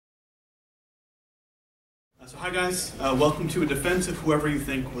So hi guys, welcome to a defense of whoever you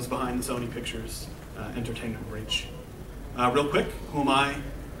think was behind the Sony Pictures Entertainment breach. Real quick, who am I?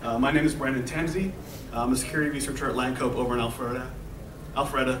 My name is Brandon Tansey. I'm a security researcher at Landcope over in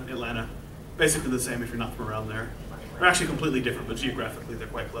Alpharetta, Atlanta. Basically the same if you're not from around there. They're actually completely different, but geographically they're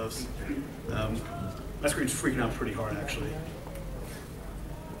quite close. My screen's freaking out pretty hard actually.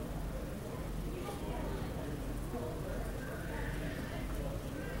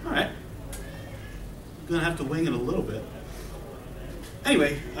 All right. Gonna have to wing it a little bit.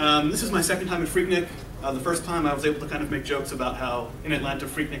 Anyway, this is my second time at PhreakNIC. The first time I was able to kind of make jokes about how in Atlanta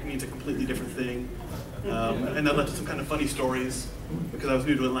PhreakNIC means a completely different thing. And that led to some kind of funny stories because I was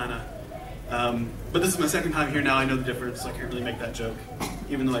new to Atlanta. But this is my second time here now. I know the difference, so I can't really make that joke,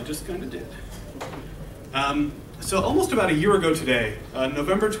 even though I just kind of did. So almost about a year ago today,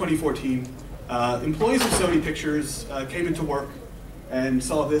 November 2014, employees of Sony Pictures came into work and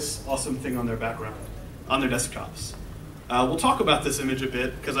saw this awesome thing on their background, on their desktops. We'll talk about this image a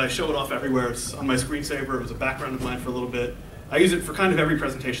bit because I show it off everywhere. It's on my screensaver. It was a background of mine for a little bit. I use it for kind of every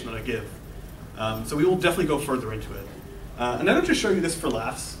presentation that I give. So we will definitely go further into it. And I don't just show you this for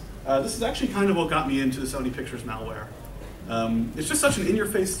laughs. This is actually kind of what got me into the Sony Pictures malware. It's just such an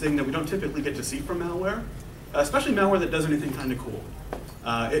in-your-face thing that we don't typically get to see from malware, especially malware that does anything kind of cool.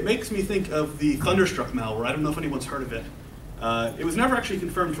 It makes me think of the Thunderstruck malware. I don't know if anyone's heard of it. It was never actually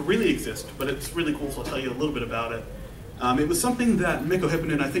confirmed to really exist, but it's really cool, so I'll tell you a little bit about it. It was something that Mikko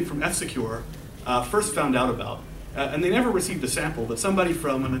Hyppinen, I think from F-Secure, first found out about. And they never received a sample, but somebody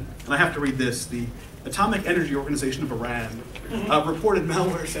from, and I have to read this, the Atomic Energy Organization of Iran reported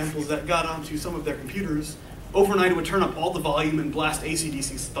malware samples that got onto some of their computers. Overnight it would turn up all the volume and blast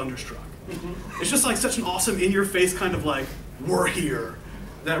AC/DC's Thunderstruck. It's just like such an awesome in-your-face kind of like, we're here.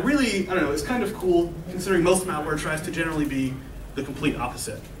 That really, I don't know, is kind of cool considering most malware tries to generally be the complete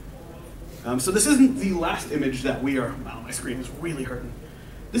opposite. So this isn't the last image that we are, wow, my screen is really hurting.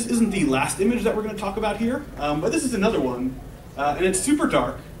 This isn't the last image that we're going to talk about here, but this is another one, and it's super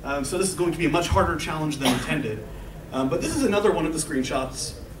dark, so this is going to be a much harder challenge than intended. But this is another one of the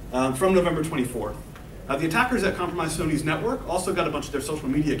screenshots from November 24th. The attackers that compromised Sony's network also got a bunch of their social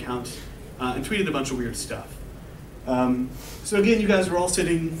media accounts and tweeted a bunch of weird stuff. So again, you guys are all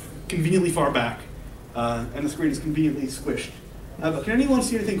sitting conveniently far back, and the screen is conveniently squished. But can anyone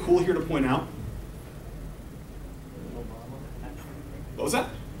see anything cool here to point out? What was that?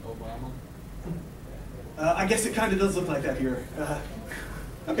 I guess it kind of does look like that here.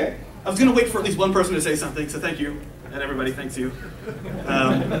 Okay. I was going to wait for at least one person to say something, so thank you. And everybody thanks you.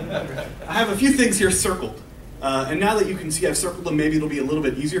 I have a few things here circled. And now that you can see I've circled them, maybe it'll be a little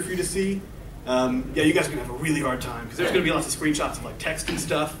bit easier for you to see. Yeah, you guys are going to have a really hard time because there's going to be lots of screenshots of like text and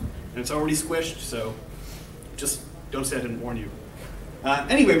stuff, and it's already squished, so just don't say I didn't warn you.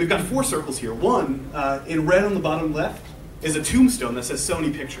 Anyway, we've got 4 circles here. One, in red on the bottom left, is a tombstone that says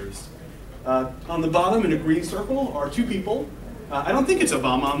Sony Pictures. On the bottom in a green circle are 2 people. I don't think it's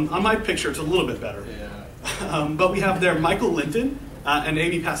Obama. On my picture, it's a little bit better. Yeah. But we have there Michael Linton and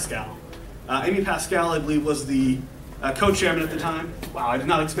Amy Pascal. Amy Pascal, I believe, was the co-chairman at the time. Wow, I did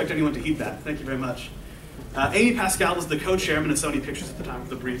not expect anyone to heed that. Thank you very much. Amy Pascal was the co-chairman of Sony Pictures at the time of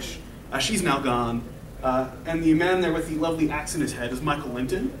the breach. She's now gone. And the man there with the lovely axe in his head is Michael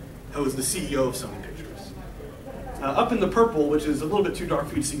Linton, who is the CEO of Sony Pictures. Up in the purple, which is a little bit too dark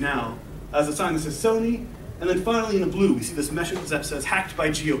for you to see now, is a sign that says Sony. And then finally in the blue, we see this message that says hacked by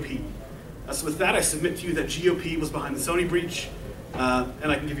GOP. So with that, I submit to you that GOP was behind the Sony breach,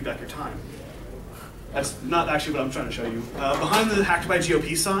 and I can give you back your time. That's not actually what I'm trying to show you. Behind the hacked by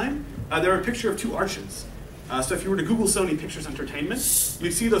GOP sign, there are a picture of 2 arches. So if you were to Google Sony Pictures Entertainment,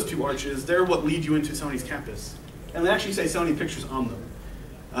 you'd see those 2 arches. They're what lead you into Sony's campus. And they actually say Sony Pictures on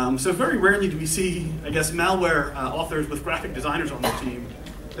them. So very rarely do we see, I guess, malware authors with graphic designers on their team,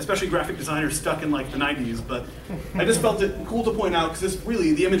 especially graphic designers stuck in like the 90s. But I just felt it cool to point out because this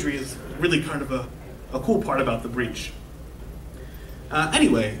really, the imagery is really kind of a cool part about the breach.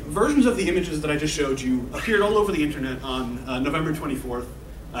 Anyway, versions of the images that I just showed you appeared all over the internet on November 24th,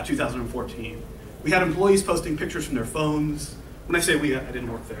 2014. We had employees posting pictures from their phones. When I say we, I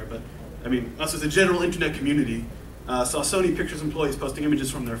didn't work there, but I mean us as a general internet community saw Sony Pictures employees posting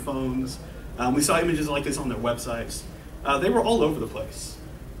images from their phones. We saw images like this on their websites. They were all over the place.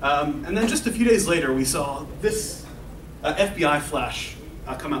 And then just a few days later, we saw this FBI flash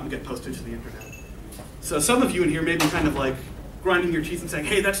come out and get posted to the internet. So some of you in here may be kind of like grinding your teeth and saying,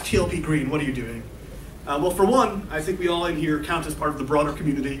 hey, that's TLP green, what are you doing? Well, for one, I think we all in here count as part of the broader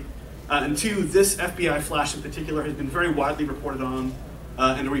community. And 2, this FBI flash in particular has been very widely reported on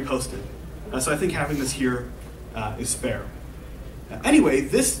and reposted. So I think having this here is fair. Anyway,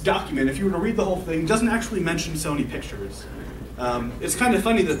 this document, if you were to read the whole thing, doesn't actually mention Sony Pictures. It's kind of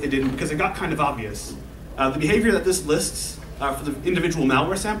funny that they didn't, because it got kind of obvious. The behavior that this lists for the individual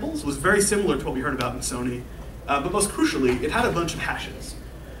malware samples was very similar to what we heard about in Sony, but most crucially, it had a bunch of hashes.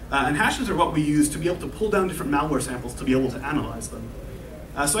 And hashes are what we use to be able to pull down different malware samples to be able to analyze them.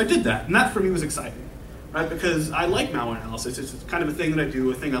 So I did that, and that for me was exciting, right? Because I like malware analysis. It's kind of a thing that I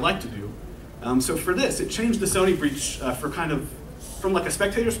do, a thing I like to do. So for this, it changed the Sony breach from like a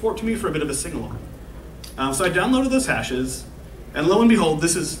spectator sport to me for a bit of a sing-along. So I downloaded those hashes, and lo and behold,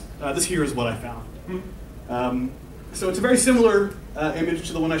 this here is what I found. So it's a very similar image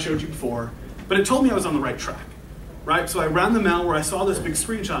to the one I showed you before, but it told me I was on the right track, right? So I ran the malware, I saw this big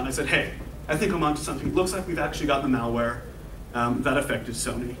screenshot, and I said, hey, I think I'm onto something. It looks like we've actually gotten the malware that affected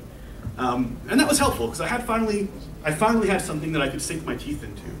Sony. And that was helpful, because I finally had something that I could sink my teeth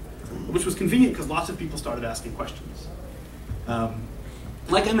into, which was convenient because lots of people started asking questions.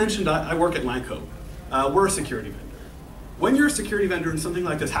 Like I mentioned, I work at Lanco. We're a security vendor. When you're a security vendor and something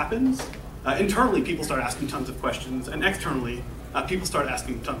like this happens, internally people start asking tons of questions, and externally people start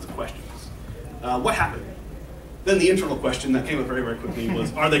asking tons of questions. What happened? Then the internal question that came up very, very quickly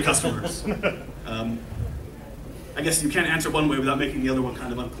was, are they customers? I guess you can't answer one way without making the other one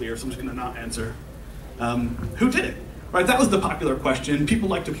kind of unclear, so I'm just going to not answer. Who did it? Right, that was the popular question. People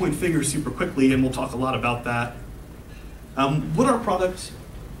like to point fingers super quickly, and we'll talk a lot about that. Would our product,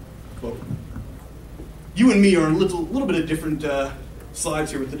 quote, you and me are a little bit of different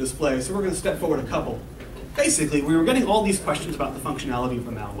slides here with the display, so we're going to step forward a couple. Basically, we were getting all these questions about the functionality of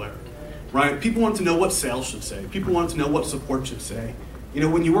the malware, right? People want to know what sales should say. People want to know what support should say. You know,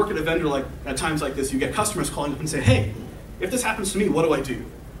 when you work at a vendor at times like this, you get customers calling up and say, hey, if this happens to me, what do I do?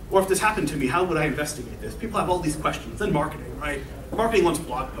 Or if this happened to me, how would I investigate this? People have all these questions. Then marketing, right? Marketing wants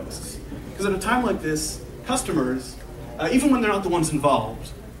blog posts. Because at a time like this, customers, even when they're not the ones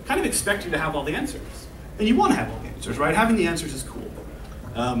involved, kind of expect you to have all the answers. And you want to have all the answers, right? Having the answers is cool.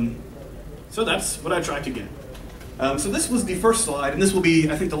 So that's what I tried to get. So this was the first slide, and this will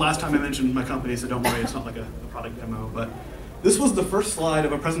be, I think, the last time I mentioned my company, so don't worry, it's not like a product demo. But this was the first slide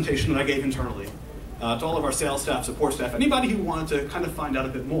of a presentation that I gave internally to all of our sales staff, support staff, anybody who wanted to kind of find out a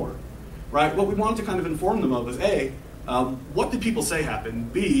bit more, right? What we wanted to kind of inform them of is A, what did people say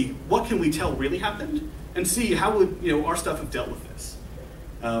happened? B, what can we tell really happened? And C, how would our stuff have dealt with this?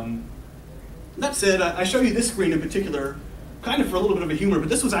 That said, I show you this screen in particular, kind of for a little bit of a humor, but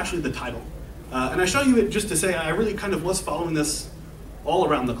this was actually the title. And I show you it just to say I really kind of was following this all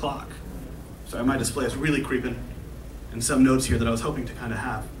around the clock. So my display is really creeping, and some notes here that I was hoping to kind of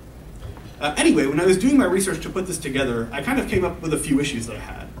have. Anyway, when I was doing my research to put this together, I kind of came up with a few issues that I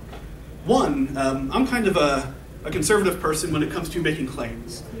had. One, I'm kind of a conservative person when it comes to making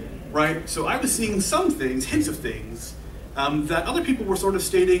claims, right? So I was seeing some things, hints of things, that other people were sort of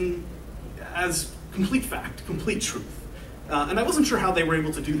stating as complete fact, complete truth. And I wasn't sure how they were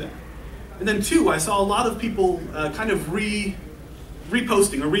able to do that. And then two, I saw a lot of people kind of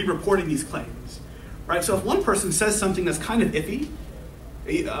reposting or re-reporting these claims, right? So if one person says something that's kind of iffy,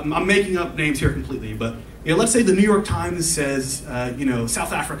 I'm making up names here completely, but let's say the New York Times says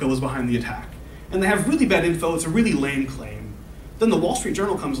South Africa was behind the attack, and they have really bad info, it's a really lame claim. Then the Wall Street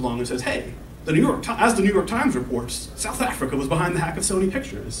Journal comes along and says, hey, as the New York Times reports, South Africa was behind the hack of Sony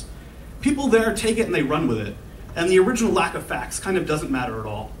Pictures. People there take it and they run with it, and the original lack of facts kind of doesn't matter at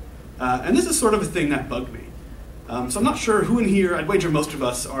all. And this is sort of a thing that bugged me. So I'm not sure who in here, I'd wager most of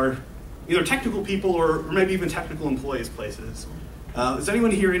us, are either technical people or maybe even technical employees places. Is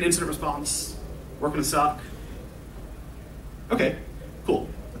anyone here in incident response, working a SOC? Okay, cool.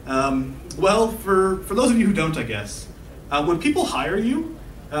 Well, for those of you who don't, I guess, when people hire you,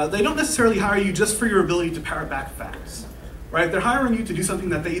 they don't necessarily hire you just for your ability to parrot back facts, right? They're hiring you to do something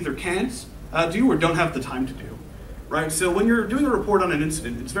that they either can't do or don't have the time to do, right? So when you're doing a report on an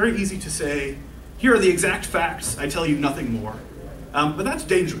incident, it's very easy to say, here are the exact facts, I tell you nothing more. But that's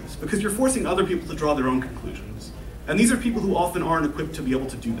dangerous because you're forcing other people to draw their own conclusions. And these are people who often aren't equipped to be able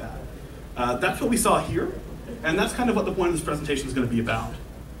to do that. That's what we saw here, and that's kind of what the point of this presentation is going to be about.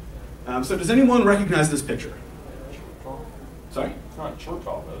 So does anyone recognize this picture? Sorry? It's not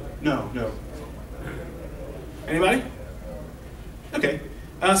Churchill, though. No. Anybody? Okay.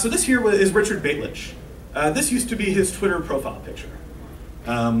 So this here is Richard Bejtlich. This used to be his Twitter profile picture.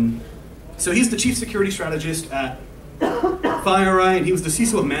 So he's the chief security strategist at FireEye, and he was the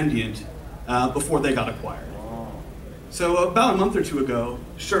CISO of Mandiant before they got acquired. So about a month or two ago,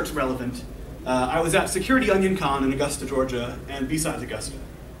 sure it's relevant, I was at Security Onion Con in Augusta, Georgia, and besides Augusta.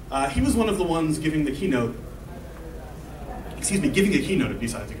 He was one of the ones giving the keynote, giving a keynote at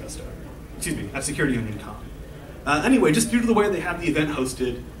besides Augusta, at Security Onion Con. Anyway, just due to the way they had the event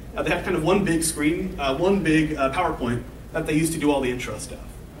hosted, they had kind of one big screen, one big PowerPoint that they used to do all the intro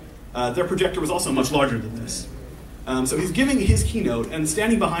stuff. Their projector was also much larger than this. So he's giving his keynote, and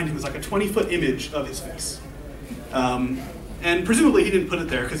standing behind him is like a 20-foot image of his face. And presumably he didn't put it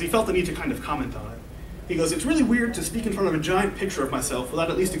there because he felt the need to kind of comment on it. He goes, "It's really weird to speak in front of a giant picture of myself without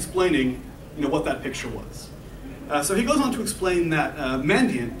at least explaining, what that picture was." So he goes on to explain that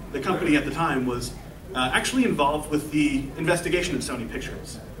Mandiant, the company at the time, was actually involved with the investigation of Sony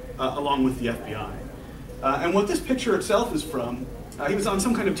Pictures, along with the FBI. And what this picture itself is from, he was on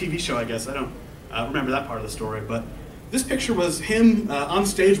some kind of TV show, I guess. I don't remember that part of the story, but this picture was him on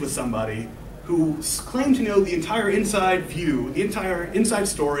stage with somebody who claimed to know the entire inside view, the entire inside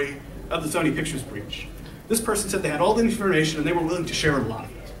story of the Sony Pictures breach. This person said they had all the information and they were willing to share a lot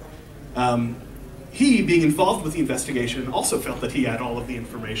of it. He, being involved with the investigation, also felt that he had all of the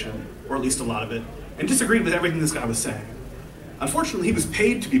information, or at least a lot of it, and disagreed with everything this guy was saying. Unfortunately, he was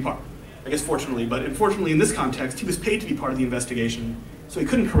paid to be part. I guess fortunately, but unfortunately in this context, he was paid to be part of the investigation, so he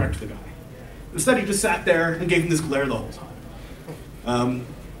couldn't correct the guy. Instead, he just sat there and gave him this glare the whole time.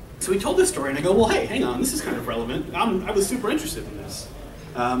 So he told this story, and I go, "Well, hey, hang on, this is kind of relevant. I was super interested in this."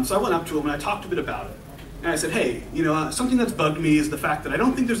 So I went up to him and I talked a bit about it. And I said, "Hey, something that's bugged me is the fact that I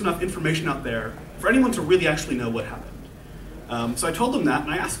don't think there's enough information out there for anyone to really actually know what happened." So I told him that,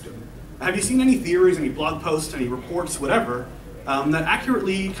 and I asked him, "Have you seen any theories, any blog posts, any reports, whatever, that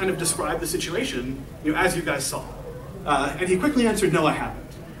accurately kind of describe the situation as you guys saw?" And he quickly answered, "No, I haven't."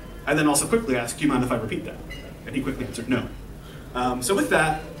 I then also quickly asked, "Do you mind if I repeat that?" And he quickly answered, "No." So with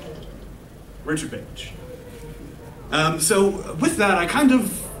that, Richard Bejtlich. So with that, I kind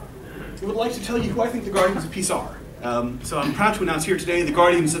of would like to tell you who I think the Guardians of Peace are. So I'm proud to announce here today the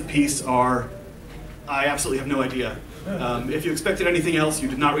Guardians of Peace are, I absolutely have no idea. If you expected anything else, you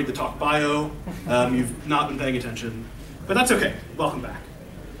did not read the talk bio, you've not been paying attention, but that's okay, welcome back.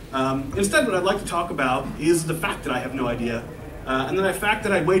 Instead, what I'd like to talk about is the fact that I have no idea, and then the fact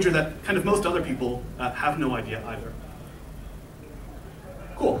that I wager that kind of most other people have no idea either.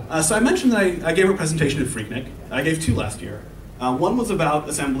 Cool, so I mentioned that I gave a presentation at PhreakNIC. I gave two last year. One was about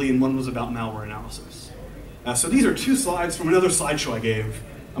assembly and one was about malware analysis. So these are two slides from another slideshow I gave.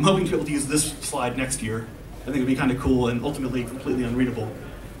 I'm hoping to be able to use this slide next year. I think it'd be kind of cool and ultimately completely unreadable.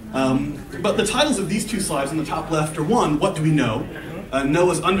 But the titles of these two slides on the top left are one, what do we know?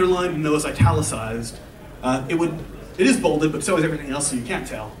 Know is underlined and know is italicized. It is bolded, but so is everything else, so you can't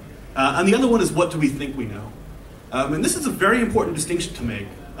tell. And the other one is what do we think we know? And this is a very important distinction to make.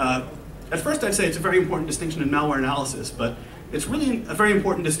 At first I'd say it's a very important distinction in malware analysis, but it's really a very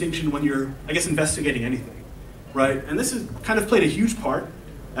important distinction when you're, I guess, investigating anything, right? And this has kind of played a huge part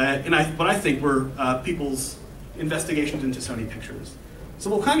in what I think were people's investigations into Sony Pictures. So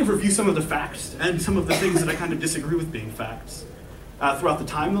we'll kind of review some of the facts and some of the things that I kind of disagree with being facts throughout the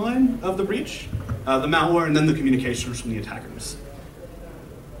timeline of the breach, the malware, and then the communications from the attackers.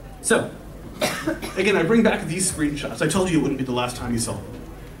 So, again, I bring back these screenshots. I told you it wouldn't be the last time you saw them.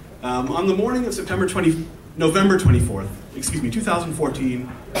 On the morning of November 24th, 2014,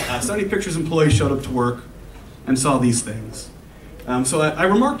 Sony Pictures employees showed up to work and saw these things. So I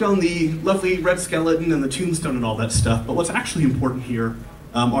remarked on the lovely red skeleton and the tombstone and all that stuff, but what's actually important here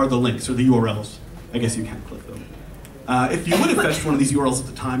are the links, or the URLs. I guess you can't click them. If you would have fetched one of these URLs at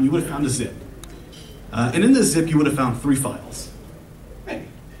the time, you would have found a zip. And in this zip, you would have found 3 files. Hey.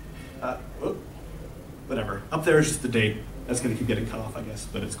 Whatever. Up there is just the date. That's going to keep getting cut off, I guess,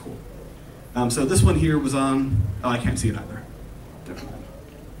 but it's cool. So this one here was on, oh, I can't see it either. Never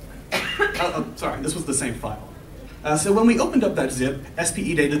mind. Sorry, this was the same file. So when we opened up that zip,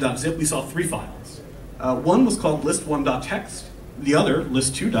 spedata.zip, we saw 3 files. One was called list1.txt, the other,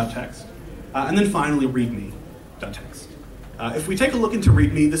 list2.txt, and then finally readme.txt. If we take a look into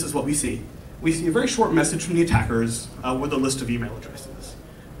readme, this is what we see. We see a very short message from the attackers with a list of email addresses.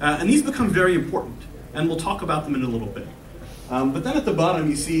 And these become very important, and we'll talk about them in a little bit. But then at the bottom,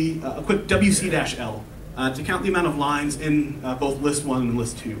 you see a quick WC-L to count the amount of lines in both list 1 and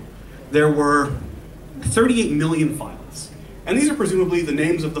list 2. There were 38 million files. And these are presumably the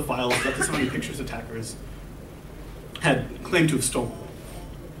names of the files that the Sony Pictures attackers had claimed to have stolen.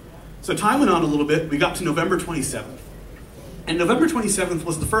 So time went on a little bit. We got to November 27th. And November 27th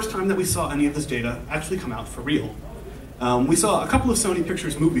was the first time that we saw any of this data actually come out for real. We saw a couple of Sony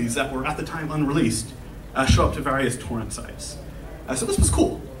Pictures movies that were at the time unreleased show up to various torrent sites. So this was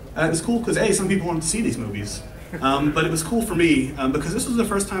cool. It was cool because A, some people wanted to see these movies, but it was cool for me because this was the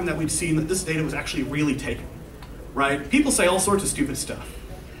first time that we'd seen that this data was actually really taken, right? People say all sorts of stupid stuff.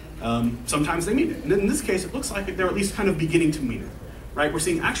 Sometimes they mean it. And in this case, it looks like they're at least kind of beginning to mean it, right? We're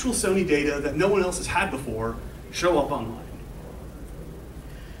seeing actual Sony data that no one else has had before show up online.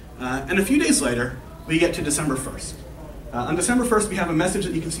 And a few days later, we get to December 1st. On December 1st, we have a message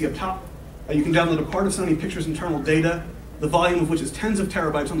that you can see up top. You can download a part of Sony Pictures' internal data, the volume of which is tens of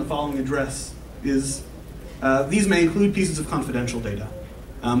terabytes on the following address. These may include pieces of confidential data.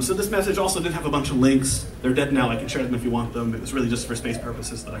 So this message also did have a bunch of links. They're dead now. I can share them if you want them. It was really just for space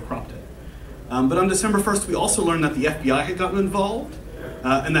purposes that I cropped it. But on December 1st, we also learned that the FBI had gotten involved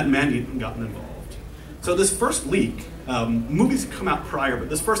and that Mandiant had gotten involved. So this first leak, movies had come out prior, but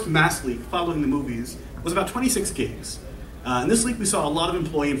this first mass leak following the movies was about 26 gigs. In this leak, we saw a lot of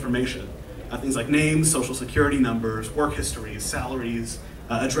employee information. Things like names, social security numbers, work histories, salaries,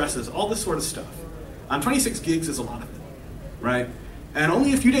 addresses, all this sort of stuff. 26 gigs is a lot of it, right? And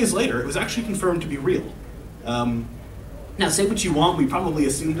only a few days later, it was actually confirmed to be real. Now, say what you want, we probably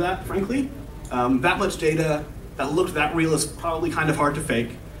assumed that, frankly. That much data that looked that real is probably kind of hard to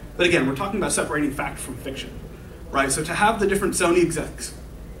fake. But again, we're talking about separating fact from fiction, right? So to have the different Sony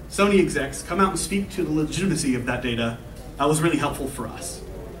execs come out and speak to the legitimacy of that data was really helpful for us.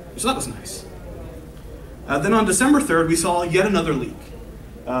 So that was nice. Then on December 3rd, we saw yet another leak.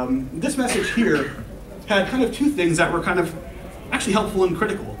 This message here had kind of two things that were kind of actually helpful and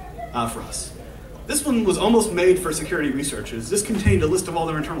critical for us. This one was almost made for security researchers. This contained a list of all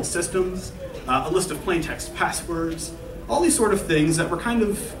their internal systems, a list of plain text passwords, all these sort of things that were kind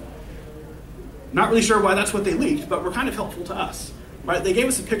of not really sure why that's what they leaked, but were kind of helpful to us. Right? They gave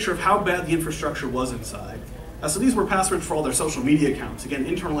us a picture of how bad the infrastructure was inside. So these were passwords for all their social media accounts, again,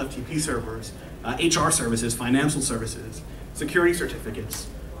 internal FTP servers, HR services, financial services, security certificates.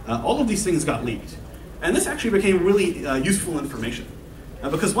 All of these things got leaked. And this actually became really useful information.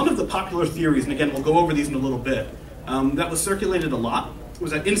 Because one of the popular theories, and again, we'll go over these in a little bit, that was circulated a lot was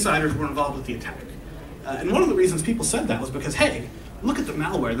that insiders were involved with the attack. And one of the reasons people said that was because, hey, look at the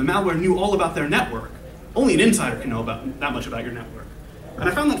malware. The malware knew all about their network. Only an insider can know about that much about your network. And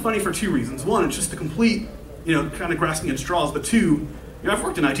I found that funny for two reasons. One, it's just a complete, kind of grasping at straws. But two, I've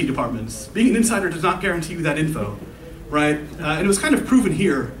worked in IT departments. Being an insider does not guarantee you that info, right? And it was kind of proven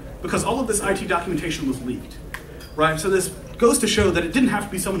here because all of this IT documentation was leaked, right? So this goes to show that it didn't have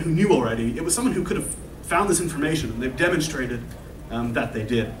to be someone who knew already. It was someone who could have found this information, and they've demonstrated that they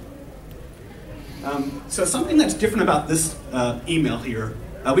did. So something that's different about this email here,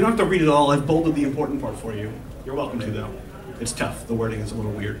 we don't have to read it all. I've bolded the important part for you. You're welcome to, though. It's tough. The wording is a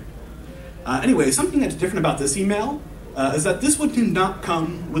little weird. Anyway, something that's different about this email is that this one did not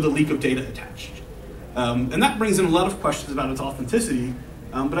come with a leak of data attached. And that brings in a lot of questions about its authenticity,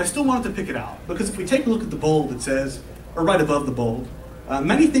 but I still wanted to pick it out. Because if we take a look at the bold, it says, or right above the bold,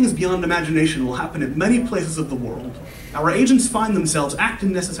 many things beyond imagination will happen in many places of the world. Our agents find themselves act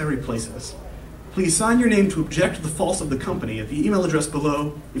in necessary places. Please sign your name to object to the faults of the company at the email address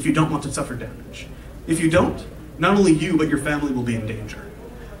below if you don't want to suffer damage. If you don't, not only you, but your family will be in danger.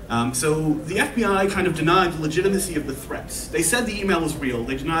 So the FBI kind of denied the legitimacy of the threats. They said the email was real.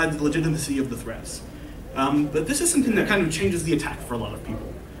 They denied the legitimacy of the threats. But this is something that kind of changes the attack for a lot of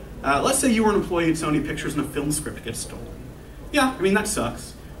people. Let's say you were an employee at Sony Pictures and a film script gets stolen. Yeah, I mean, that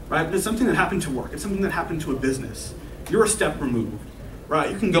sucks, right? But it's something that happened to work. It's something that happened to a business. You're a step removed,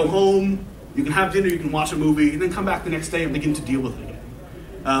 right? You can go home, you can have dinner, you can watch a movie, and then come back the next day and begin to deal with it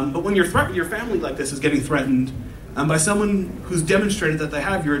again. But when your family like this is getting threatened by someone who's demonstrated that they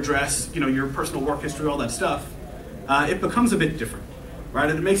have your address, your personal work history, all that stuff, it becomes a bit different, right?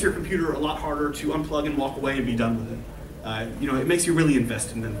 And it makes your computer a lot harder to unplug and walk away and be done with it. It makes you really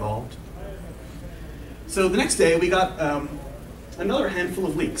invested and involved. So the next day, we got another handful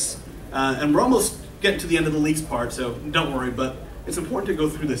of leaks. And we're almost getting to the end of the leaks part, so don't worry, but it's important to go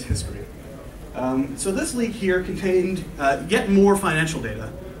through this history. So this leak here contained yet more financial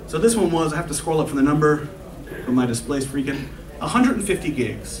data. So this one was, I have to scroll up for the number, or my display's freaking, 150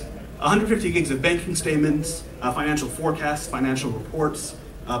 gigs. 150 gigs of banking statements, financial forecasts, financial reports,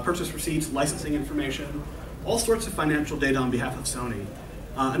 purchase receipts, licensing information, all sorts of financial data on behalf of Sony,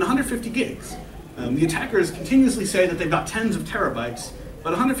 and 150 gigs. The attackers continuously say that they've got tens of terabytes, but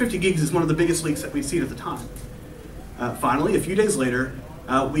 150 gigs is one of the biggest leaks that we'd seen at the time. Finally, a few days later,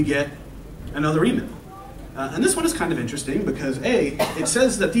 we get another email. And this one is kind of interesting because A, it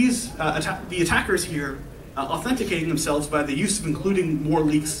says that the attackers here authenticating themselves by the use of including more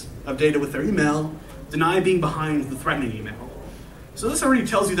leaks of data with their email, deny being behind the threatening email. So this already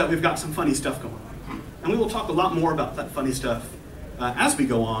tells you that we've got some funny stuff going on. And we will talk a lot more about that funny stuff as we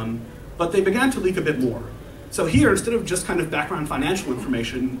go on, but they began to leak a bit more. So here, instead of just kind of background financial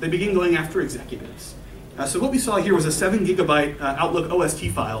information, they begin going after executives. So what we saw here was a 7 gigabyte Outlook OST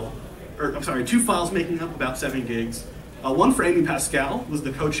file, two files making up about 7 gigs. One for Amy Pascal, who was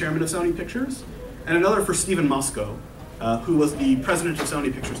the co-chairman of Sony Pictures, and another for Stephen Moskow, who was the president of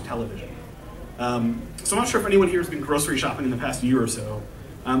Sony Pictures Television. So I'm not sure if anyone here has been grocery shopping in the past year or so,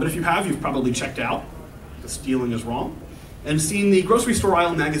 but if you have, you've probably checked out the stealing is wrong, and seen the grocery store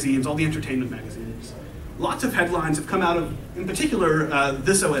aisle magazines, all the entertainment magazines. Lots of headlines have come out of, in particular,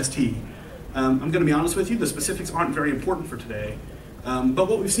 this OST. I'm going to be honest with you, the specifics aren't very important for today, but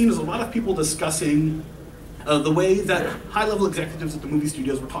what we've seen is a lot of people discussing the way that high-level executives at the movie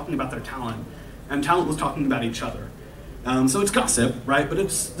studios were talking about their talent, and talent was talking about each other. So it's gossip, right? But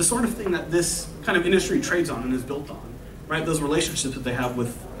it's the sort of thing that this kind of industry trades on and is built on, right? Those relationships that they have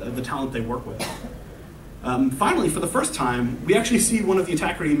with the talent they work with. Finally, for the first time, we actually see one of the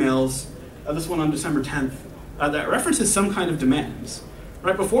attacker emails, this one on December 10th, that references some kind of demands.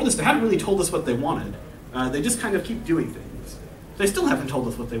 Right before this, they hadn't really told us what they wanted. They just kind of keep doing things. They still haven't told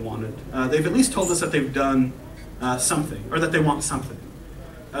us what they wanted. They've at least told us that they've done something, or that they want something.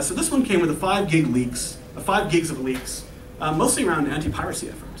 So this one came with 5 gigs of leaks, mostly around anti-piracy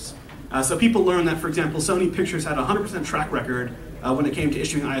efforts. So people learned that, for example, Sony Pictures had a 100% track record when it came to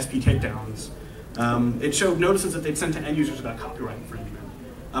issuing ISP takedowns. It showed notices that they'd sent to end users about copyright infringement,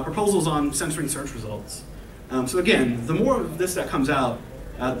 proposals on censoring search results. So again, the more of this that comes out,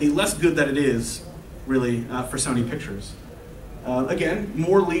 the less good that it is, really, for Sony Pictures. Again,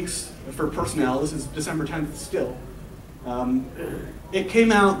 more leaks for personnel. This is December 10th still. It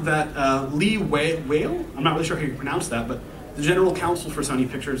came out that Lee Whale, I'm not really sure how you pronounce that, but the general counsel for Sony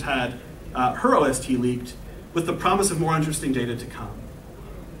Pictures had her OST leaked with the promise of more interesting data to come.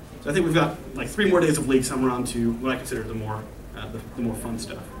 So I think we've got like 3 more days of leaks, and we're on to what I consider the more fun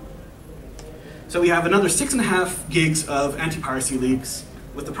stuff. So we have another 6.5 gigs of anti-piracy leaks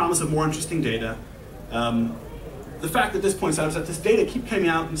with the promise of more interesting data. The fact that this points out is that this data keeps coming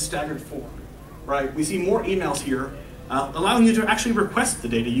out in staggered form, right? We see more emails here allowing you to actually request the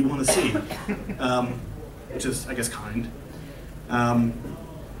data you want to see, which is, I guess, kind.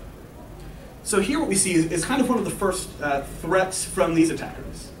 So here what we see is kind of one of the first threats from these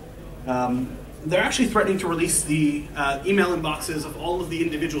attackers. They're actually threatening to release the email inboxes of all of the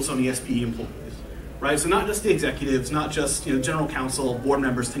individual Sony SPE employees, right? So not just the executives, not just general counsel, board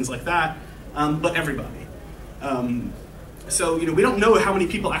members, things like that, but everybody. So we don't know how many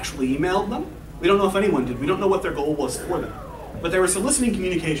people actually emailed them. We don't know if anyone did. We don't know what their goal was for them. But they were soliciting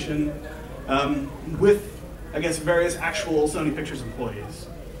communication with, I guess, various actual Sony Pictures employees.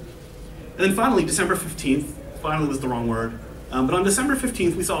 And then finally, December 15th, finally was the wrong word, but on December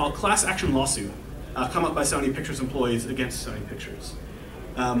 15th, we saw a class action lawsuit come up by Sony Pictures employees against Sony Pictures.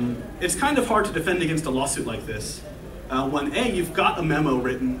 It's kind of hard to defend against a lawsuit like this when A, you've got a memo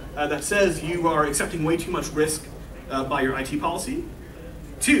written that says you are accepting way too much risk by your IT policy.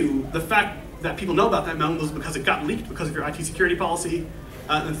 2, the fact that people know about that memo was because it got leaked because of your IT security policy.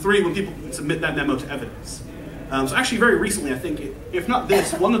 And 3, when people submit that memo to evidence. So actually very recently, I think, if not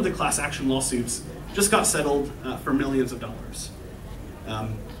this, one of the class action lawsuits just got settled for millions of dollars.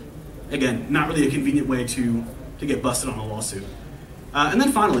 Again, not really a convenient way to get busted on a lawsuit. And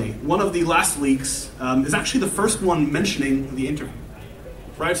then finally, one of the last leaks is actually the first one mentioning the interview.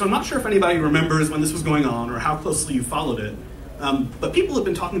 Right? So I'm not sure if anybody remembers when this was going on or how closely you followed it, but people have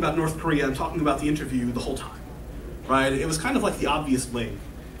been talking about North Korea and talking about the interview the whole time. Right? It was kind of like the obvious link.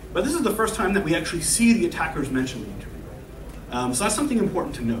 But this is the first time that we actually see the attackers mention the interview. So that's something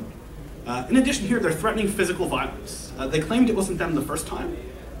important to note. In addition here, they're threatening physical violence. They claimed it wasn't them the first time,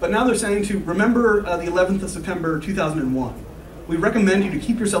 but now they're saying to remember the 11th of September 2001. We recommend you to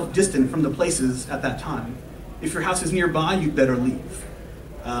keep yourself distant from the places at that time. If your house is nearby, you'd better leave.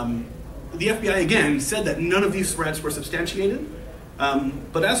 The FBI, again, said that none of these threats were substantiated,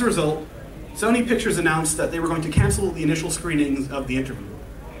 but as a result, Sony Pictures announced that they were going to cancel the initial screenings of the interview.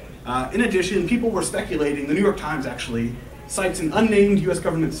 In addition, people were speculating, the New York Times actually cites an unnamed US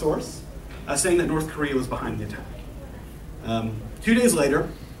government source saying that North Korea was behind the attack. 2 days later,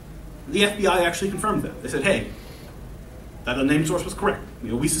 the FBI actually confirmed that. They said, hey, that unnamed source was correct.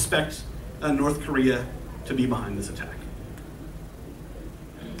 We suspect North Korea to be behind this attack.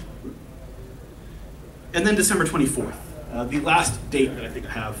 And then December 24th, the last date that I think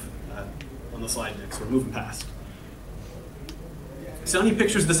I have on the slide deck, so we're moving past. Sony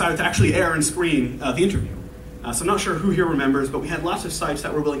Pictures decided to actually air and screen the interview. So I'm not sure who here remembers, but we had lots of sites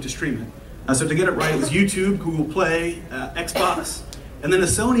that were willing to stream it. So to get it right, it was YouTube, Google Play, Xbox, and then a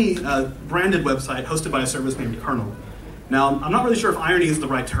Sony branded website hosted by a service named Kernel. Now, I'm not really sure if irony is the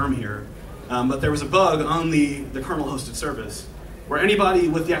right term here, but there was a bug on the Kernel hosted service where anybody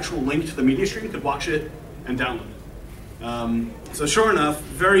with the actual link to the media stream could watch it and download it. So sure enough,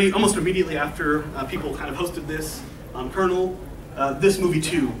 almost immediately after people kind of hosted this on Kernel, this movie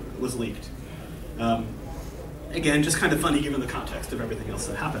too was leaked. Again, just kind of funny given the context of everything else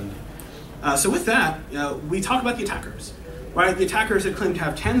that happened. So with that, we talk about the attackers. Right? The attackers had claimed to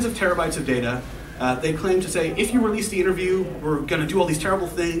have tens of terabytes of data. They claimed to say, if you release the interview, we're going to do all these terrible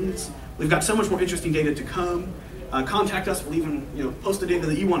things. We've got so much more interesting data to come. Contact us. We'll even post the data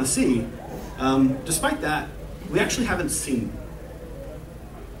that you want to see. Despite that, we actually haven't seen.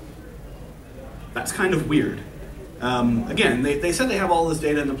 That's kind of weird. Again, they said they have all this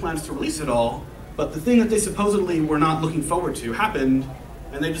data and the plans to release it all, but the thing that they supposedly were not looking forward to happened,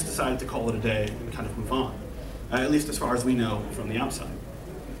 and they just decided to call it a day and kind of move on. At least as far as we know from the outside.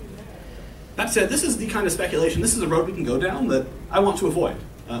 That said, this is the kind of speculation, this is a road we can go down that I want to avoid.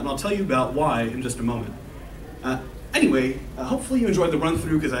 And I'll tell you about why in just a moment. Anyway, hopefully you enjoyed the run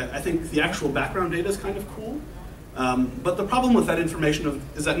through because I think the actual background data is kind of cool. But the problem with that information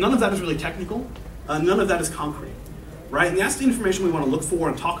is that none of that is really technical, none of that is concrete. Right? And that's the information we want to look for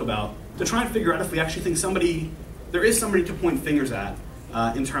and talk about to try and figure out if we actually think there is somebody to point fingers at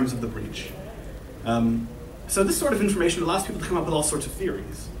in terms of the breach. So this sort of information allows people to come up with all sorts of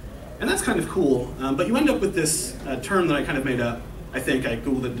theories. And that's kind of cool, but you end up with this term that I kind of made up. I think I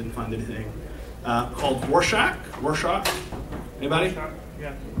Googled it, didn't find anything, called Rorschach. Rorschach? Anybody? Rorschach,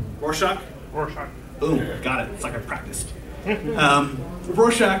 yeah. Rorschach? Rorschach. Boom, got it. It's like I practiced.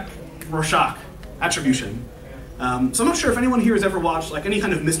 Rorschach attribution. So I'm not sure if anyone here has ever watched like any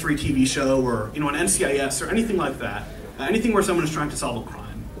kind of mystery TV show or an NCIS or anything like that. Anything where someone is trying to solve a crime.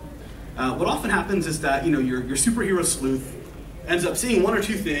 What often happens is that your superhero sleuth ends up seeing one or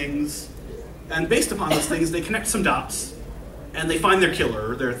two things, and based upon those things, they connect some dots, and they find their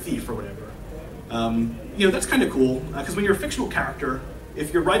killer or their thief or whatever. That's kind of cool because when you're a fictional character,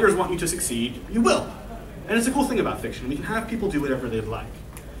 if your writers want you to succeed, you will. And it's a cool thing about fiction. We can have people do whatever they'd like.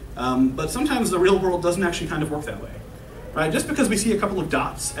 But sometimes the real world doesn't actually kind of work that way. Right? Just because we see a couple of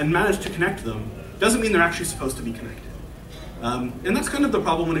dots and manage to connect them doesn't mean they're actually supposed to be connected. And that's kind of the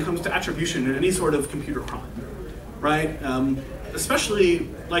problem when it comes to attribution in any sort of computer crime, right? Especially,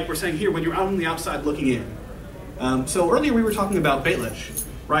 like we're saying here, when you're out on the outside looking in. So earlier we were talking about Bejtlich,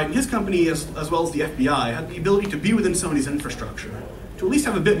 right? And his company, as well as the FBI, had the ability to be within Sony's infrastructure, to at least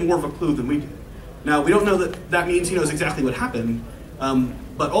have a bit more of a clue than we do. Now, we don't know that means he knows exactly what happened,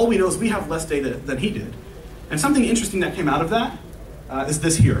 but all we know is we have less data than he did. And something interesting that came out of that is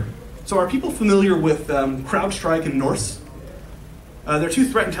this here. So are people familiar with CrowdStrike and Norse? They're two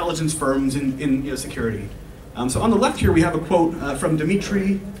threat intelligence firms in security. So on the left here, we have a quote from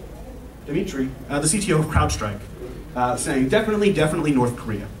Dmitry, the CTO of CrowdStrike, saying, definitely North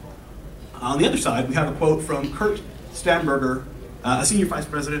Korea. On the other side, we have a quote from Kurt Stamberger, a senior vice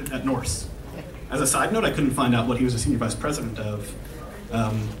president at Norse. As a side note, I couldn't find out what he was a senior vice president of.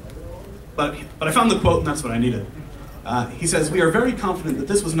 But I found the quote, and that's what I needed. He says, we are very confident that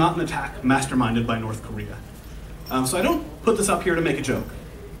this was not an attack masterminded by North Korea. So I don't put this up here to make a joke.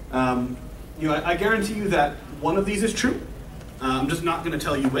 I guarantee you that one of these is true. I'm just not going to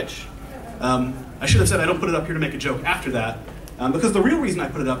tell you which. I should have said I don't put it up here to make a joke after that, because the real reason I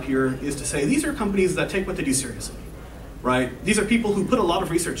put it up here is to say these are companies that take what they do seriously, right? These are people who put a lot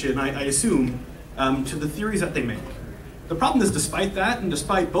of research in, I assume, to the theories that they make. The problem is, despite that, and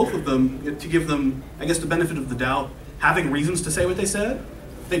despite both of them, to give them, I guess, the benefit of the doubt, having reasons to say what they said,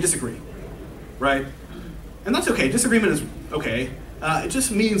 they disagree, right? And that's okay. Disagreement is okay. It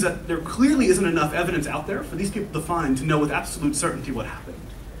just means that there clearly isn't enough evidence out there for these people to find to know with absolute certainty what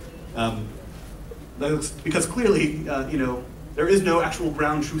happened. Because clearly, there is no actual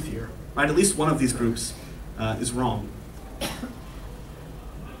ground truth here, right? At least one of these groups is wrong.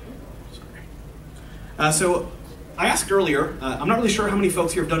 So I asked earlier, I'm not really sure how many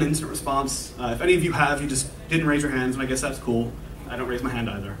folks here have done incident response. If any of you have, you just didn't raise your hands, and I guess that's cool. I don't raise my hand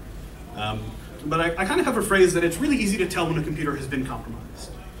either. But I kind of have a phrase that it's really easy to tell when a computer has been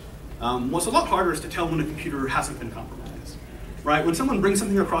compromised. What's a lot harder is to tell when a computer hasn't been compromised. Right? When someone brings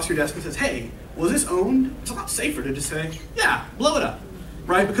something across your desk and says, hey, was this owned? It's a lot safer to just say, yeah, blow it up.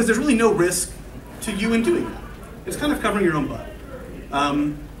 Right? Because there's really no risk to you in doing that. It's kind of covering your own butt.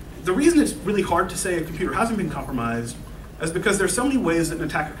 The reason it's really hard to say a computer hasn't been compromised is because there's so many ways that an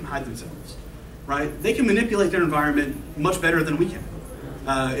attacker can hide themselves. Right? They can manipulate their environment much better than we can.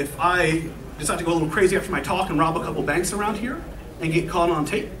 If I decide to go a little crazy after my talk and rob a couple banks around here and get caught on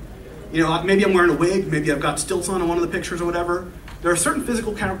tape, maybe I'm wearing a wig, maybe I've got stilts on in one of the pictures or whatever. There are certain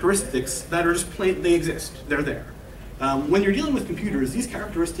physical characteristics that are just plain, they exist, they're there. When you're dealing with computers, these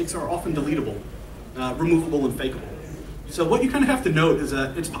characteristics are often deletable, removable, and fakeable. So what you kind of have to note is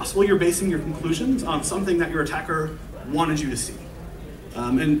that it's possible you're basing your conclusions on something that your attacker wanted you to see.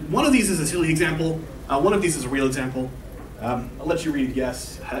 And one of these is a silly example, one of these is a real example. I'll let you read a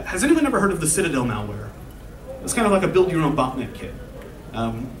guess. Has anyone ever heard of the Citadel malware? It's kind of like a build-your-own botnet kit.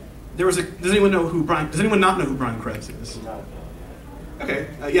 Does anyone not know who Brian Krebs is? Okay,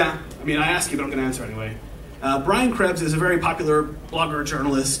 yeah. I mean, I asked you, but I'm going to answer anyway. Brian Krebs is a very popular blogger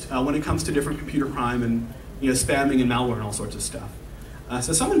journalist when it comes to different computer crime and spamming and malware and all sorts of stuff.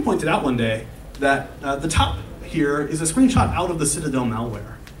 So someone pointed out one day that the top here is a screenshot out of the Citadel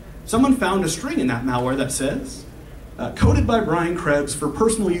malware. Someone found a string in that malware that says, coded by Brian Krebs for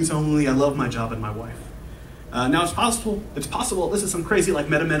personal use only, I love my job and my wife. Now it's possible this is some crazy like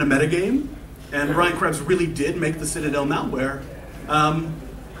meta game, and Brian Krebs really did make the Citadel malware.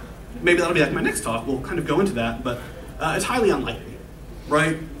 Maybe that'll be like my next talk, we'll kind of go into that, but it's highly unlikely,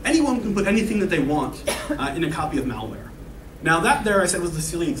 right? Anyone can put anything that they want in a copy of malware. Now that there I said was the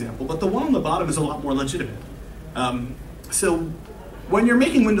silly example, but the one on the bottom is a lot more legitimate. So when you're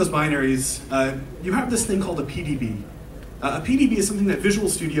making Windows binaries, you have this thing called a PDB. A PDB is something that Visual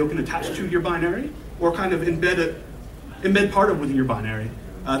Studio can attach to your binary, or kind of embed part of within your binary.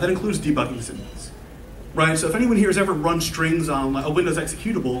 That includes debugging symbols. Right, so if anyone here has ever run strings on a Windows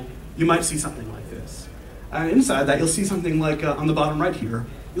executable, you might see something like this. Inside that, you'll see something like on the bottom right here,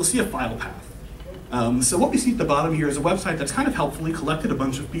 you'll see a file path. So what we see at the bottom here is a website that's kind of helpfully collected a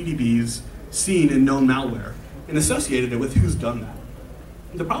bunch of PDBs seen in known malware and associated it with who's done that.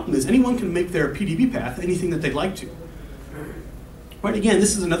 The problem is anyone can make their PDB path anything that they'd like to. Right, again,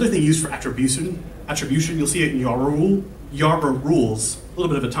 this is another thing used for attribution. You'll see it in Yarborough rules, a little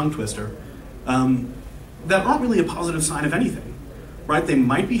bit of a tongue twister, that aren't really a positive sign of anything. Right? They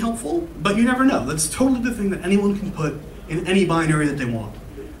might be helpful, but you never know. That's totally the thing that anyone can put in any binary that they want.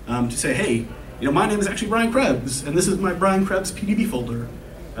 To say, hey, my name is actually Brian Krebs, and this is my Brian Krebs PDB folder.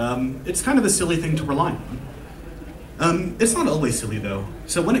 It's kind of a silly thing to rely on. It's not always silly, though.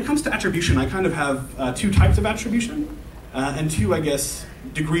 So when it comes to attribution, I kind of have two types of attribution, and two, I guess,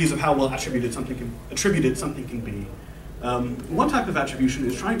 degrees of how well attributed something can be. One type of attribution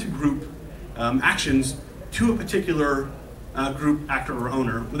is trying to group actions to a particular group, actor, or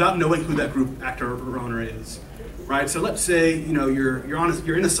owner without knowing who that group, actor, or owner is. Right? So let's say you're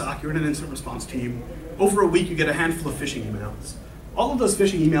in a SOC, you're in an incident response team. Over a week, you get a handful of phishing emails. All of those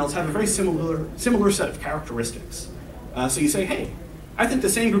phishing emails have a very similar set of characteristics. So you say, hey, I think the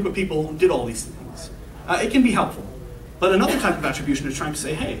same group of people did all these things. It can be helpful. But another type of attribution is trying to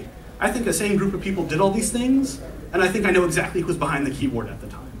say, hey, I think the same group of people did all these things, and I think I know exactly who's behind the keyboard at the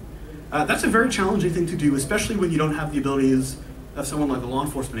time. That's a very challenging thing to do, especially when you don't have the abilities of someone like a law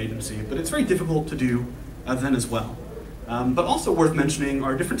enforcement agency, but it's very difficult to do then as well. But also worth mentioning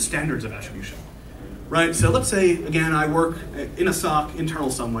are different standards of attribution. Right, so let's say, again, I work in a SOC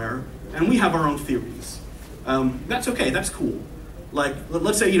internal somewhere, and we have our own theories. That's okay, that's cool. Like,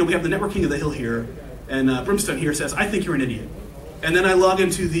 let's say, we have the Network King of the Hill here, and Brimstone here says, I think you're an idiot. And then I log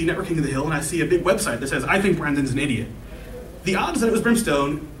into the Network King of the Hill, and I see a big website that says, I think Brandon's an idiot. The odds that it was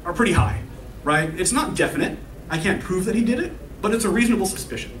Brimstone are pretty high, right? It's not definite. I can't prove that he did it, but it's a reasonable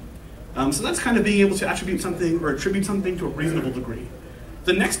suspicion. So that's kind of being able to attribute something to a reasonable degree.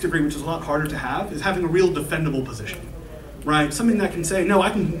 The next degree, which is a lot harder to have, is having a real defendable position, right? Something that can say, no,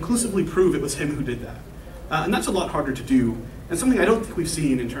 I can conclusively prove it was him who did that. And that's a lot harder to do, and something I don't think we've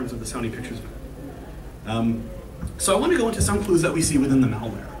seen in terms of the Sony Pictures event. So I want to go into some clues that we see within the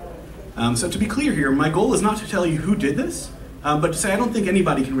malware. So to be clear here, my goal is not to tell you who did this, but to say I don't think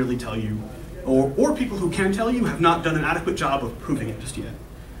anybody can really tell you, or people who can tell you have not done an adequate job of proving it just yet.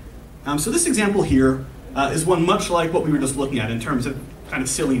 So this example here is one much like what we were just looking at in terms of kind of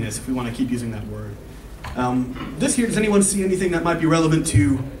silliness, if we want to keep using that word. This here, does anyone see anything that might be relevant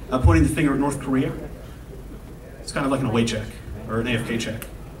to pointing the finger at North Korea? It's kind of like an away check, or an AFK check,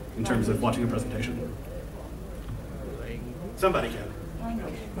 in terms of watching a presentation. Somebody can.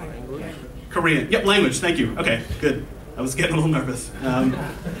 Language. Korean, yep, language, thank you. Okay, good. I was getting a little nervous.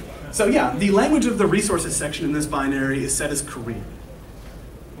 So yeah, the language of the resources section in this binary is set as Korean.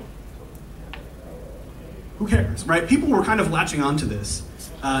 Who cares, right? People were kind of latching onto this,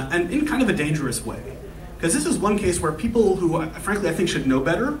 and in kind of a dangerous way. Because this is one case where people who, frankly, I think should know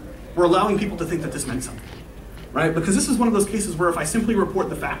better, were allowing people to think that this meant something, right? Because this is one of those cases where if I simply report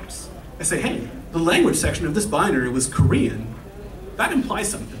the facts, I say, hey, the language section of this binary was Korean, that implies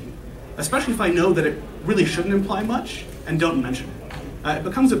something, especially if I know that it really shouldn't imply much and don't mention it. It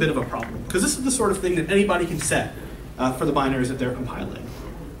becomes a bit of a problem, because this is the sort of thing that anybody can set for the binaries that they're compiling.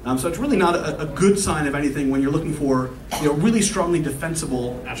 So it's really not a good sign of anything when you're looking for really strongly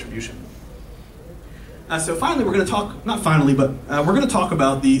defensible attribution. So finally, we're going to talk, not finally, but we're going to talk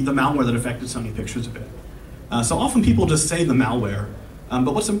about the malware that affected Sony Pictures a bit. So often people just say the malware,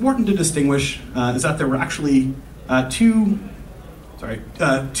 but what's important to distinguish is that there were actually two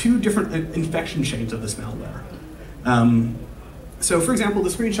different infection chains of this malware. So for example, the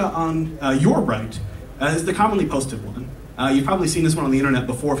screenshot on your right is the commonly posted one. You've probably seen this one on the internet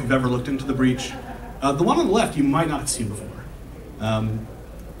before if you've ever looked into the breach. The one on the left you might not have seen before. I'm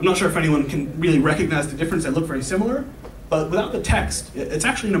not sure if anyone can really recognize the difference. They look very similar, but without the text, it's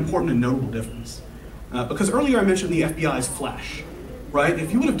actually an important and notable difference. Because earlier I mentioned the FBI's flash, right?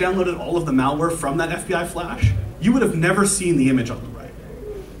 If you would have downloaded all of the malware from that FBI flash, you would have never seen the image on the right.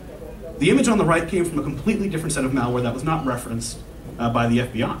 The image on the right came from a completely different set of malware that was not referenced by the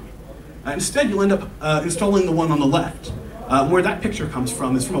FBI. Instead, you'll end up installing the one on the left. Where that picture comes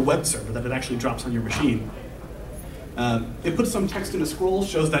from is from a web server that it actually drops on your machine. It puts some text in a scroll,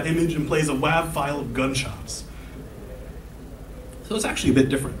 shows that image, and plays a WAV file of gunshots. So it's actually a bit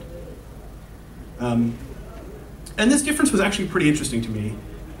different. And this difference was actually pretty interesting to me,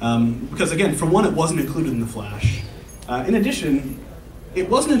 because again, for one, it wasn't included in the flash. In addition, it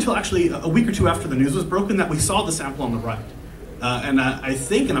wasn't until actually a week or two after the news was broken that we saw the sample on the right. And I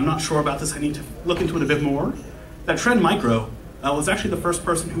think, and I'm not sure about this, I need to look into it a bit more, that Trend Micro was actually the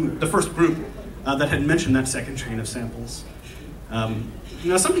first group that had mentioned that second chain of samples.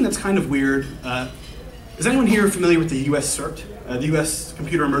 Something that's kind of weird, is anyone here familiar with the US CERT, the US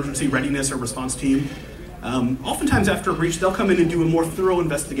Computer Emergency Readiness or Response Team? Oftentimes after a breach, they'll come in and do a more thorough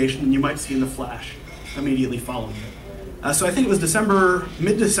investigation than you might see in the flash immediately following it. So I think it was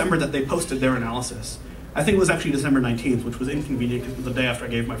mid-December that they posted their analysis. I think it was actually December 19th, which was inconvenient because it was the day after I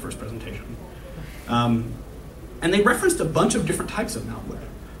gave my first presentation. And they referenced a bunch of different types of malware.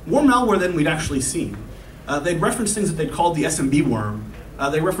 More malware than we'd actually seen. They'd referenced things that they'd called the SMB worm.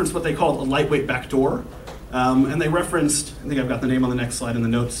 They referenced what they called a lightweight backdoor. And they referenced, I think I've got the name on the next slide in the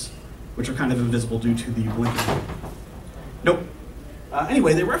notes, which are kind of invisible due to the blinking. Nope.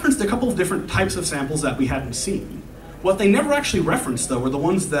 Anyway, they referenced a couple of different types of samples that we hadn't seen. What they never actually referenced, though, were the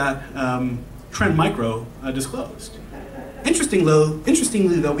ones that Trend Micro disclosed.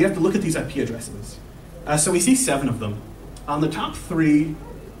 Interestingly, though, we have to look at these IP addresses. So we see 7 of them. On the top three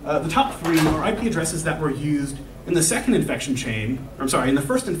are IP addresses that were used in the second infection chain, in the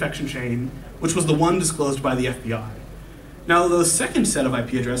first infection chain, which was the one disclosed by the FBI. Now, the second set of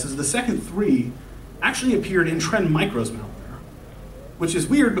IP addresses, the second 3, actually appeared in Trend Micro's malware, which is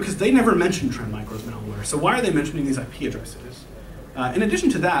weird because they never mentioned Trend Micro's malware. So why are they mentioning these IP addresses? In addition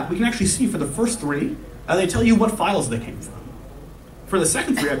to that, we can actually see for the first 3, they tell you what files they came from. For the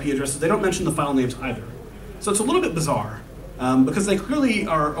second 3 IP addresses, they don't mention the file names either. So it's a little bit bizarre, because they clearly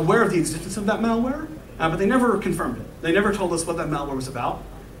are aware of the existence of that malware, but they never confirmed it. They never told us what that malware was about.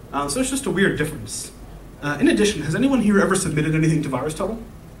 So it's just a weird difference. In addition, has anyone here ever submitted anything to VirusTotal?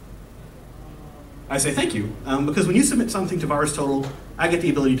 I say thank you, because when you submit something to VirusTotal, I get the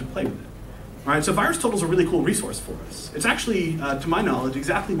ability to play with it. All right, so VirusTotal is a really cool resource for us. It's actually, to my knowledge,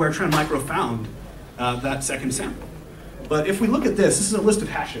 exactly where Trend Micro found that second sample. But if we look at this is a list of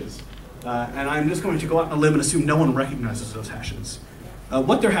hashes. And I'm just going to go out on a limb and assume no one recognizes those hashes.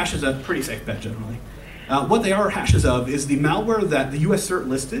 What they're hashes of, pretty safe bet generally. What they are hashes of is the malware that the US CERT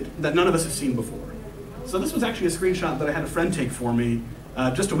listed that none of us have seen before. So this was actually a screenshot that I had a friend take for me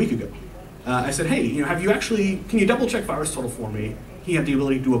just a week ago. I said, hey, can you double check VirusTotal for me? He had the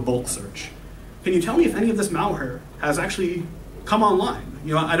ability to do a bulk search. Can you tell me if any of this malware has actually come online?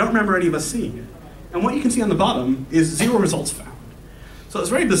 I don't remember any of us seeing it. And what you can see on the bottom is 0 results found. So it's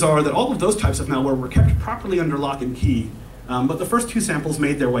very bizarre that all of those types of malware were kept properly under lock and key, but the first 2 samples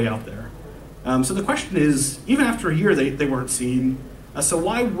made their way out there. So the question is, even after a year, they weren't seen. So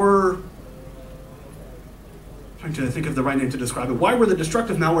why were, trying to think of the right name to describe it, why were the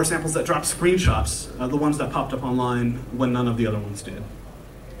destructive malware samples that dropped screenshots the ones that popped up online when none of the other ones did?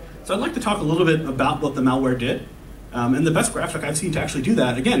 So I'd like to talk a little bit about what the malware did. And the best graphic I've seen to actually do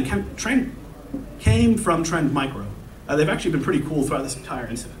that, again, came from Trend Micro. They've actually been pretty cool throughout this entire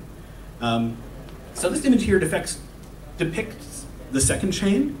incident. So this image here depicts the second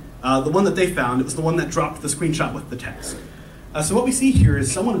chain, the one that they found. It was the one that dropped the screenshot with the text. So what we see here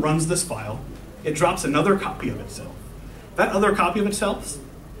is someone runs this file. It drops another copy of itself. That other copy of itself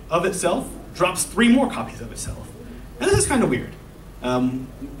drops 3 more copies of itself. And this is kind of weird.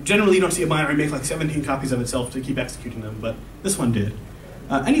 Generally, you don't see a binary make like 17 copies of itself to keep executing them, but this one did.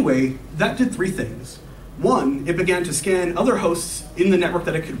 Anyway, that did 3 things. 1, it began to scan other hosts in the network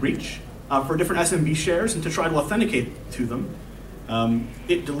that it could reach for different SMB shares and to try to authenticate to them.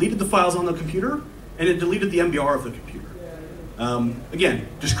 It deleted the files on the computer, and it deleted the MBR of the computer. Again,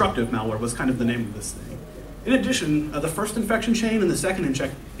 destructive malware was kind of the name of this thing. In addition, the first infection chain and the second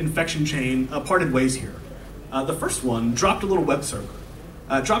infection chain parted ways here. The first one dropped a little web server.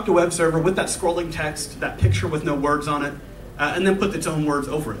 dropped a web server with that scrolling text, that picture with no words on it, and then put its own words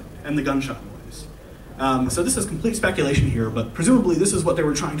over it, and the gunshot noise. So this is complete speculation here, but presumably this is what they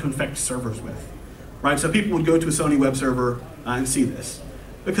were trying to infect servers with. Right? So people would go to a Sony web server and see this.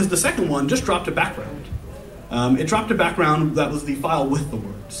 Because the second one just dropped a background. It dropped a background that was the file with the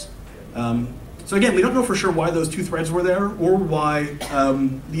words. So again, we don't know for sure why those two threads were there, or why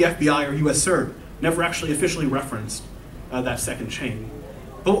the FBI or US CERT never actually officially referenced that second chain.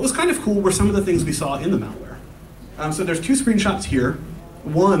 But what was kind of cool were some of the things we saw in the malware. So there's two screenshots here.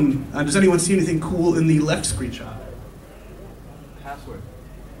 One, does anyone see anything cool in the left screenshot? Password.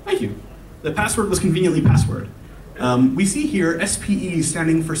 Thank you. The password was conveniently password. We see here SPE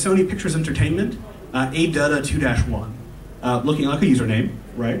standing for Sony Pictures Entertainment, ADATA 2-1, looking like a username,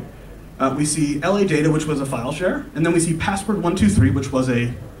 right? We see LA Data, which was a file share, and then we see password123, which was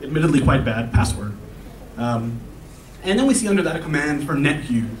a admittedly quite bad password. And then we see under that a command for net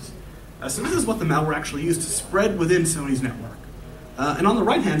use. So this is what the malware actually used to spread within Sony's network. And on the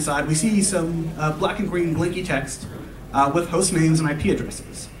right-hand side, we see some black and green blinky text with host names and IP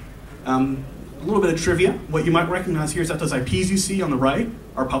addresses. A little bit of trivia. What you might recognize here is that those IPs you see on the right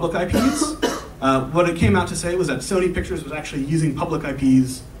are public IPs. What it came out to say was that Sony Pictures was actually using public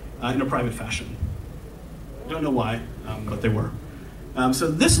IPs in a private fashion. Don't know why, but they were.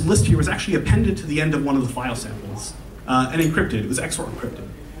 So this list here was actually appended to the end of one of the file samples and encrypted. It was XOR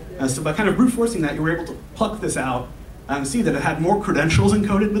encrypted. So by kind of brute forcing that, you were able to pluck this out and see that it had more credentials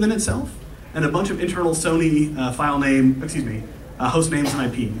encoded within itself and a bunch of internal Sony host names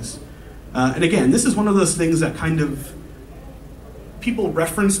and IPs. And again, this is one of those things that kind of people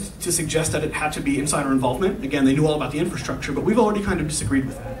referenced to suggest that it had to be insider involvement. Again, they knew all about the infrastructure, but we've already kind of disagreed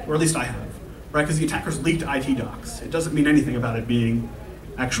with that, or at least I have, right? Because the attackers leaked IT docs. It doesn't mean anything about it being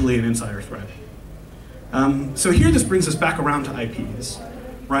actually an insider threat. So here this brings us back around to IPs,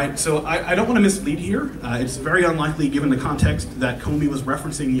 right? So I don't want to mislead here. It's very unlikely, given the context, that Comey was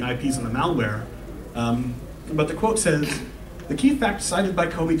referencing the IPs in the malware. But the quote says, "The key fact cited by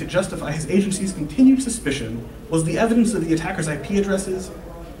Comey to justify his agency's continued suspicion was the evidence of the attacker's IP addresses,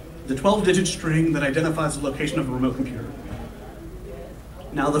 the 12-digit string that identifies the location of a remote computer."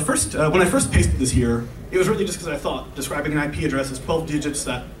 Now, when I first pasted this here, it was really just because I thought describing an IP address as 12 digits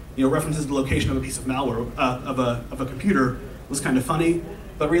that references the location of a piece of malware of a computer was kind of funny.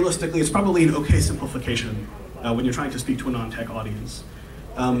 But realistically, it's probably an okay simplification when you're trying to speak to a non-tech audience.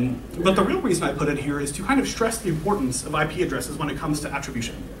 But the real reason I put it here is to kind of stress the importance of IP addresses when it comes to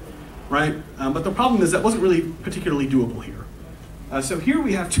attribution, right? But the problem is that wasn't really particularly doable here. So here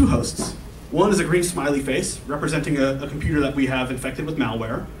we have two hosts. One is a green smiley face, representing a computer that we have infected with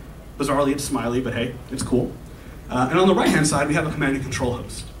malware. Bizarrely, it's smiley, but hey, it's cool. And on the right-hand side, we have a command and control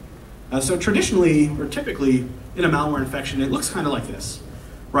host. So traditionally, or typically, in a malware infection, it looks kind of like this,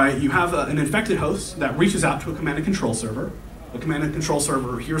 right? You have an infected host that reaches out to a command and control server. The command and control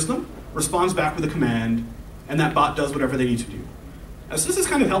server hears them, responds back with a command, and that bot does whatever they need to do. So this is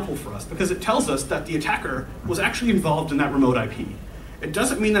kind of helpful for us because it tells us that the attacker was actually involved in that remote IP. It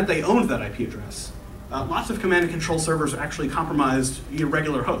doesn't mean that they owned that IP address. Lots of command and control servers are actually compromised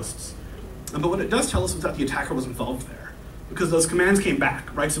irregular hosts. But what it does tell us is that the attacker was involved there because those commands came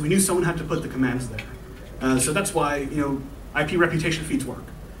back, right? So we knew someone had to put the commands there. So that's why IP reputation feeds work,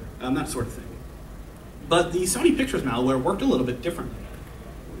 that sort of thing. But the Sony Pictures malware worked a little bit differently.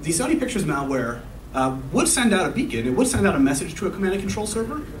 The Sony Pictures malware would send out a beacon, it would send out a message to a command and control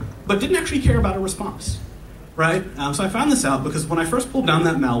server, but didn't actually care about a response, right? So I found this out because when I first pulled down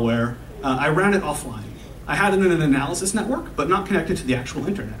that malware, I ran it offline. I had it in an analysis network, but not connected to the actual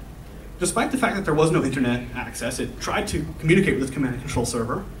internet. Despite the fact that there was no internet access, it tried to communicate with its command and control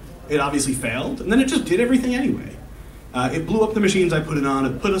server. It obviously failed, and then it just did everything anyway. It blew up the machines I put it on.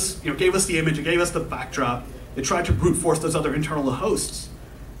 It gave us the image. It gave us the backdrop. It tried to brute force those other internal hosts.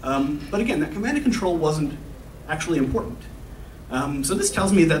 But again, that command and control wasn't actually important. So this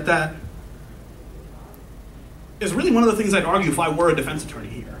tells me that that is really one of the things I'd argue if I were a defense attorney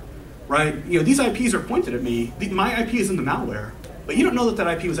here, right? These IPs are pointed at me. My IP is in the malware, but you don't know that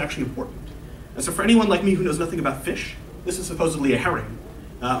that IP was actually important. And so for anyone like me who knows nothing about fish, this is supposedly a herring,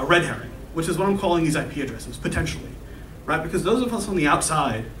 a red herring, which is what I'm calling these IP addresses, potentially. Right? Because those of us on the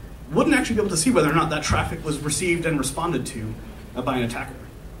outside wouldn't actually be able to see whether or not that traffic was received and responded to by an attacker.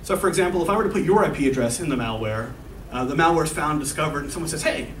 So for example, if I were to put your IP address in the malware is found, discovered, and someone says,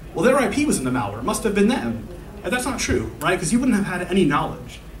 hey, well their IP was in the malware, it must have been them. And that's not true, right? Because you wouldn't have had any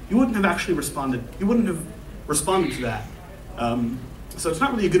knowledge. You wouldn't have actually responded. You wouldn't have responded to that. So it's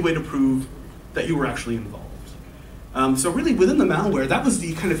not really a good way to prove that you were actually involved. So really within the malware, that was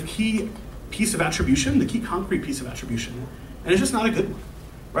the kind of key piece of attribution, the key concrete piece of attribution, and it's just not a good one.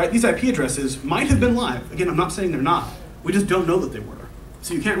 right? These IP addresses might have been live. Again, I'm not saying they're not. We just don't know that they were.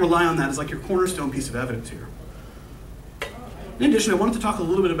 So you can't rely on that as like your cornerstone piece of evidence here. In addition, I wanted to talk a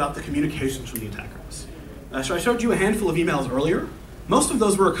little bit about the communications from the attackers. So I showed you a handful of emails earlier. Most of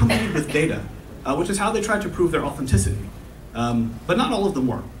those were accompanied with data, which is how they tried to prove their authenticity. But not all of them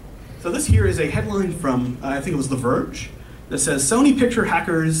were. So this here is a headline from, I think it was The Verge, that says, Sony Pictures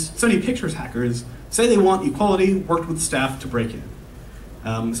hackers say they want equality, worked with staff to break in.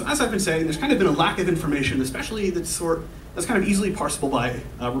 So as I've been saying, there's kind of been a lack of information, especially that's kind of easily parsable by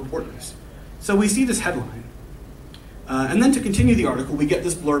reporters. So we see this headline. And then to continue the article, we get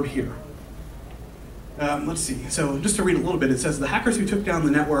this blurb here. Let's see. So just to read a little bit, it says, the hackers who took down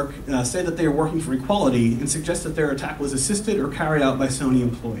the network say that they are working for equality and suggest that their attack was assisted or carried out by Sony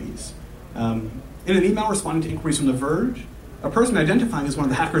employees. In an email responding to inquiries from The Verge, a person identifying as one of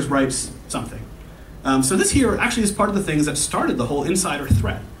the hackers writes something. So this here actually is part of the things that started the whole insider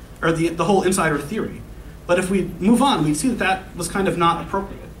threat, or the whole insider theory. But if we move on, we see that that was kind of not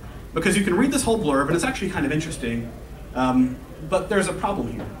appropriate. Because you can read this whole blurb, and it's actually kind of interesting, but there's a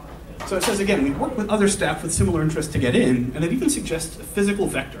problem here. So it says, again, we work with other staff with similar interests to get in, and it even suggests a physical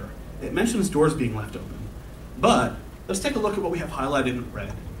vector. It mentions doors being left open. But let's take a look at what we have highlighted in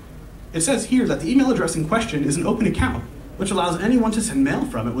red. It says here that the email address in question is an open account, which allows anyone to send mail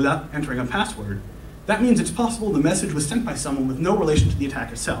from it without entering a password. That means it's possible the message was sent by someone with no relation to the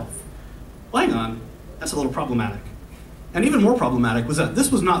attack itself. Well, hang on, that's a little problematic. And even more problematic was that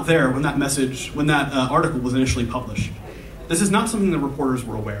this was not there when that article was initially published. This is not something the reporters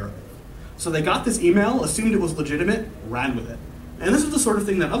were aware of. So they got this email, assumed it was legitimate, ran with it. And this is the sort of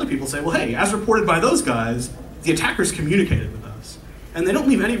thing that other people say, well, hey, as reported by those guys, the attackers communicated with us. And they don't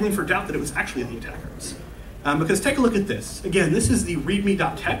leave any room for doubt that it was actually the attackers. Because take a look at this. Again, this is the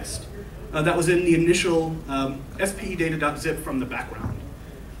readme.txt that was in the initial spedata.zip from the background.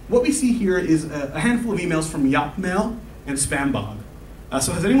 What we see here is a handful of emails from Yopmail and Spambog.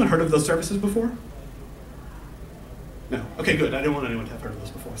 So has anyone heard of those services before? No. Okay, good. I didn't want anyone to have heard of those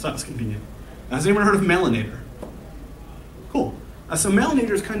before, so that was convenient. Has anyone heard of Mailinator? Cool. So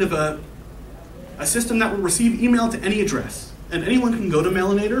Mailinator is kind of a system that will receive email to any address. And anyone can go to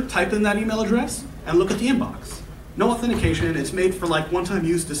Mailinator, type in that email address, and look at the inbox. No authentication. It's made for like one-time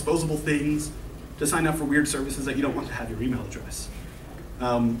use, disposable things, to sign up for weird services that you don't want to have your email address.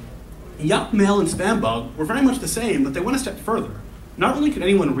 Yopmail and Spambog were very much the same, but they went a step further. Not only could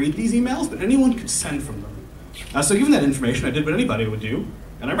anyone read these emails, but anyone could send from them. So given that information, I did what anybody would do,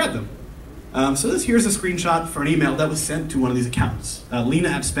 and I read them. So here's a screenshot for an email that was sent to one of these accounts,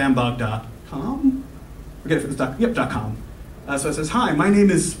 lena@spambog.com? Forget if it was .com. So it says, hi, my name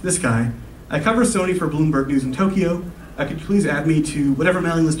is this guy. I cover Sony for Bloomberg News in Tokyo. Could you please add me to whatever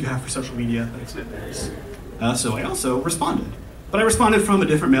mailing list you have for social media? So I also responded. But I responded from a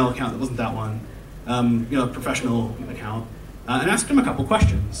different mail account that wasn't that one, a professional account, and asked him a couple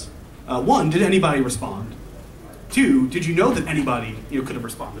questions. One, did anybody respond? Two, did you know that anybody could have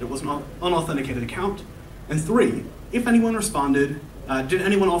responded? It was an unauthenticated account. And three, if anyone responded, did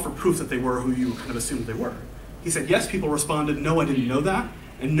anyone offer proof that they were who you kind of assumed they were? He said, yes, people responded, no, I didn't know that,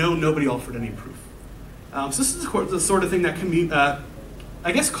 and no, nobody offered any proof. So this is the sort of thing that can be, I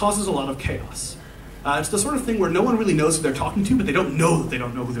guess, causes a lot of chaos. It's the sort of thing where no one really knows who they're talking to, but they don't know that they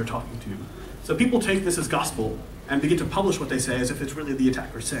don't know who they're talking to. So people take this as gospel and begin to publish what they say as if it's really the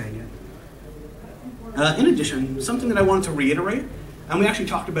attacker saying it. In addition, something that I wanted to reiterate, and we actually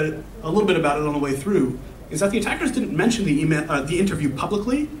talked about it a little bit about it on the way through, is that the attackers didn't mention the interview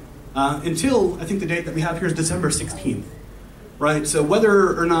publicly until I think the date that we have here is December 16th, right? So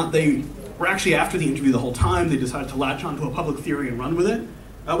whether or not they were actually after the interview the whole time, they decided to latch onto a public theory and run with it,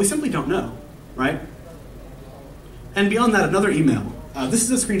 we simply don't know, right? And beyond that, another email. This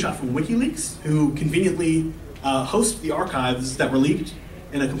is a screenshot from WikiLeaks, who conveniently host the archives that were leaked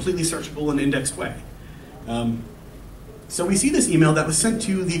in a completely searchable and indexed way. So we see this email that was sent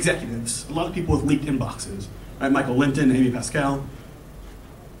to the executives, a lot of people with leaked inboxes, right? Michael Linton, Amy Pascal.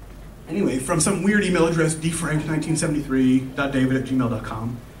 Anyway, from some weird email address,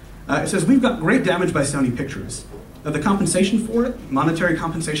 dfrank1973.david@gmail.com, it says, we've got great damage by Sony Pictures. The compensation for it, monetary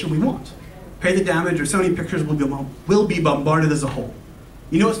compensation we want. Pay the damage or Sony Pictures will be bombarded as a whole.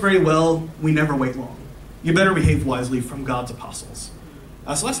 You know us very well, we never wait long. You better behave wisely from God's apostles.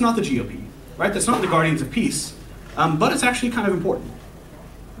 So that's not the GOP, right? That's not the Guardians of Peace, but it's actually kind of important,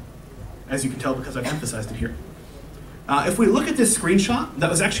 as you can tell because I've emphasized it here. If we look at this screenshot that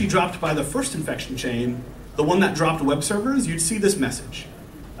was actually dropped by the first infection chain, the one that dropped web servers, you'd see this message.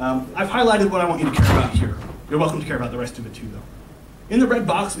 I've highlighted what I want you to care about here. You're welcome to care about the rest of it too, though. In the red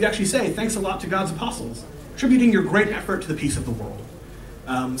box, we actually say, thanks a lot to God's apostles, attributing your great effort to the peace of the world.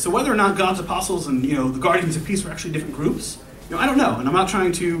 So whether or not God's apostles and the guardians of peace were actually different groups, I don't know, and I'm not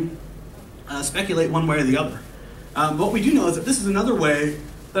trying to speculate one way or the other. But what we do know is that this is another way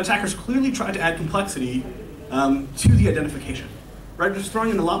that attackers clearly tried to add complexity to the identification, right? Just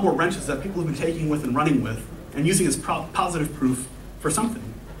throwing in a lot more wrenches that people have been taking with and running with and using as positive proof for something.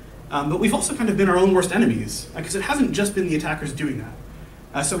 But we've also kind of been our own worst enemies, because it hasn't just been the attackers doing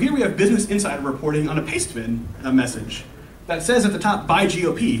that. So here we have Business Insider reporting on a pastebin message that says at the top, "Buy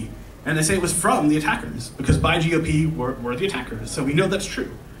GOP," and they say it was from the attackers, because Buy GOP were the attackers, so we know that's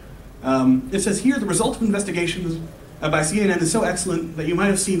true. It says here, "The result of investigations by CNN is so excellent that you might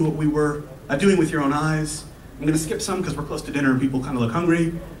have seen what we were doing with your own eyes." I'm going to skip some because we're close to dinner and people kind of look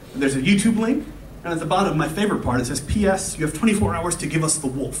hungry. There's a YouTube link, and at the bottom, my favorite part, it says, "P.S. You have 24 hours to give us the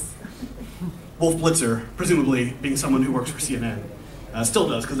wolf." Wolf Blitzer, presumably being someone who works for CNN. Still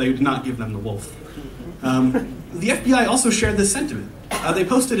does, because they did not give them the wolf. The FBI also shared this sentiment. They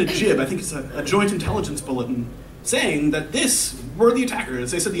posted a JIB, I think it's a joint intelligence bulletin, saying that this were the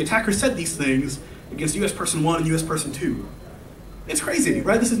attackers. They said the attackers said these things against US Person 1 and US Person 2. It's crazy,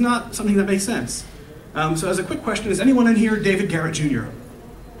 right? This is not something that makes sense. So as a quick question, is anyone in here David Garrett Jr.?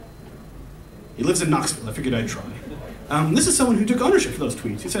 He lives in Knoxville. I figured I'd try. This is someone who took ownership for those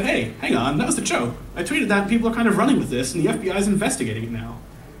tweets. He said, "Hey, hang on, that was the joke. I tweeted that and people are kind of running with this and the FBI is investigating it now.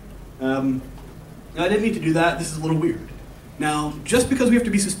 I didn't mean to do that. This is a little weird." Now, just because we have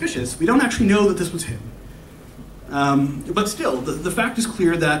to be suspicious, we don't actually know that this was him. But still, the fact is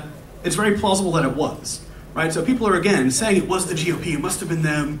clear that it's very plausible that it was, right? So people are, again, saying it was the GOP. It must have been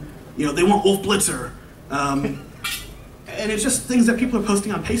them. They want Wolf Blitzer. And it's just things that people are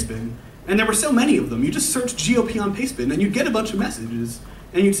posting on Pastebin. And there were so many of them. You just search GOP on Pastebin, and you'd get a bunch of messages,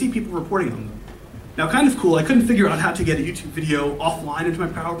 and you'd see people reporting on them. Now, kind of cool, I couldn't figure out how to get a YouTube video offline into my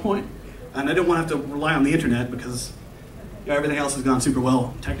PowerPoint, and I didn't want to have to rely on the internet because everything else has gone super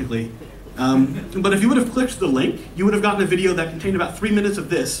well, technically. But if you would have clicked the link, you would have gotten a video that contained about 3 minutes of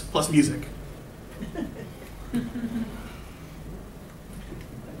this, plus music.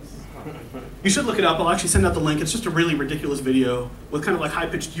 You should look it up. I'll actually send out the link. It's just a really ridiculous video with kind of like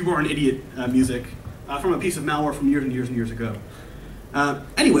high-pitched "you are an idiot" music from a piece of malware from years and years and years ago.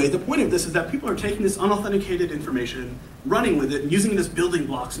 Anyway, the point of this is that people are taking this unauthenticated information, running with it, and using it as building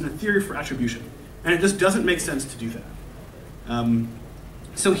blocks in a theory for attribution. And it just doesn't make sense to do that.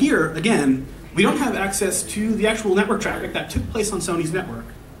 So here, again, we don't have access to the actual network traffic that took place on Sony's network.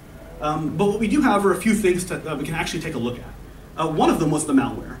 But what we do have are a few things that we can actually take a look at. One of them was the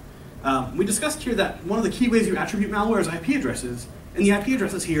malware. We discussed here that one of the key ways you attribute malware is IP addresses, and the IP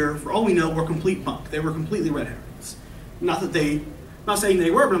addresses here, for all we know, were complete bunk. They were completely red herrings. I'm not saying they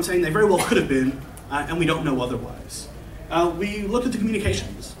were, but I'm saying they very well could have been, and we don't know otherwise. We looked at the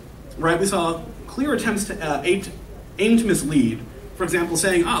communications, right? We saw clear attempts to aim to mislead. For example,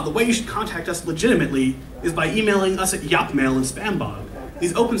 saying, the way you should contact us legitimately is by emailing us at Yopmail and Spambog,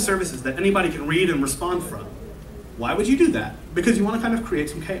 these open services that anybody can read and respond from. Why would you do that? Because you want to kind of create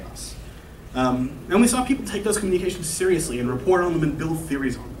some chaos. And we saw people take those communications seriously and report on them and build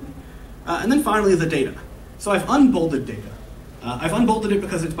theories on them. And then finally, the data. So I've unbolded data. I've unbolded it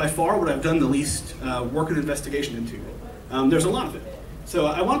because it's by far what I've done the least work and investigation into. There's a lot of it. So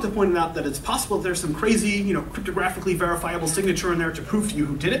I wanted to point out that it's possible that there's some crazy, cryptographically verifiable signature in there to prove to you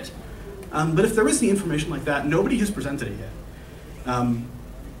who did it. But if there is the information like that, nobody has presented it yet.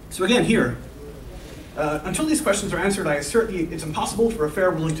 So again, here, until these questions are answered, I assert it's impossible for a fair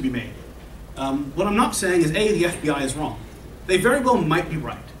ruling to be made. What I'm not saying is, A, the FBI is wrong. They very well might be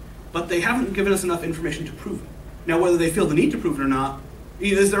right, but they haven't given us enough information to prove it. Now, whether they feel the need to prove it or not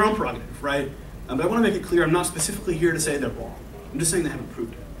is their own prerogative, right? But I want to make it clear I'm not specifically here to say they're wrong. I'm just saying they haven't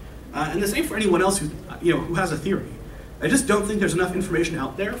proved it. And the same for anyone else who has a theory. I just don't think there's enough information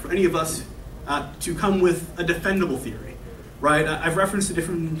out there for any of us to come with a defendable theory, right? I've referenced the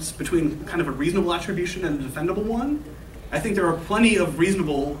difference between kind of a reasonable attribution and a defendable one. I think there are plenty of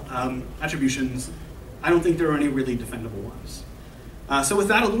reasonable attributions. I don't think there are any really defendable ones. So with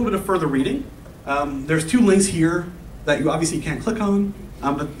that, a little bit of further reading. There's 2 links here that you obviously can't click on,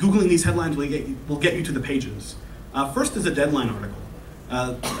 but Googling these headlines will get you to the pages. First is a Deadline article.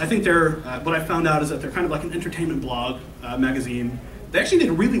 I think what I found out is that they're kind of like an entertainment blog magazine. They actually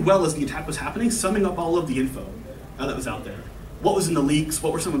did really well as the attack was happening, summing up all of the info that was out there. What was in the leaks,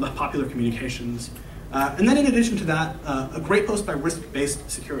 what were some of the popular communications. And then in addition to that, a great post by Risk-Based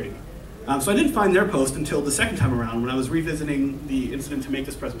Security. So I didn't find their post until the second time around when I was revisiting the incident to make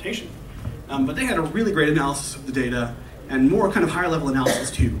this presentation. But they had a really great analysis of the data and more kind of higher level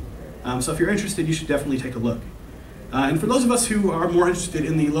analysis too. So if you're interested, you should definitely take a look. And for those of us who are more interested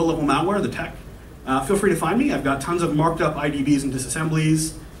in the low-level malware, the tech, feel free to find me. I've got tons of marked up IDBs and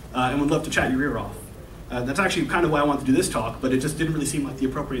disassemblies, and would love to chat your ear off. That's actually kind of why I wanted to do this talk, but it just didn't really seem like the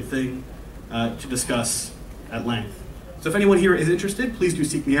appropriate thing to discuss at length. So if anyone here is interested, please do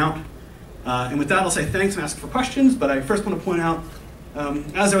seek me out. And with that, I'll say thanks and ask for questions, but I first want to point out,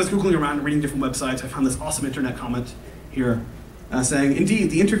 as I was Googling around and reading different websites, I found this awesome internet comment here saying, indeed,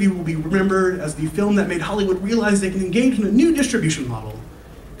 the interview will be remembered as the film that made Hollywood realize they can engage in a new distribution model.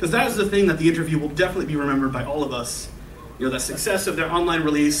 Because that is the thing that the interview will definitely be remembered by all of us. You know, the success of their online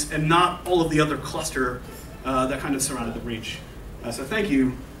release and not all of the other cluster that kind of surrounded the breach. So thank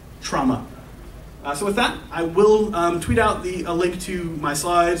you, Trauma. So with that, I will tweet out a link to my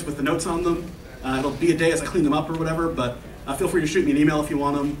slides with the notes on them. It'll be a day as I clean them up or whatever, but feel free to shoot me an email if you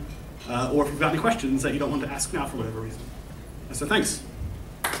want them, or if you've got any questions that you don't want to ask now for whatever reason. So thanks.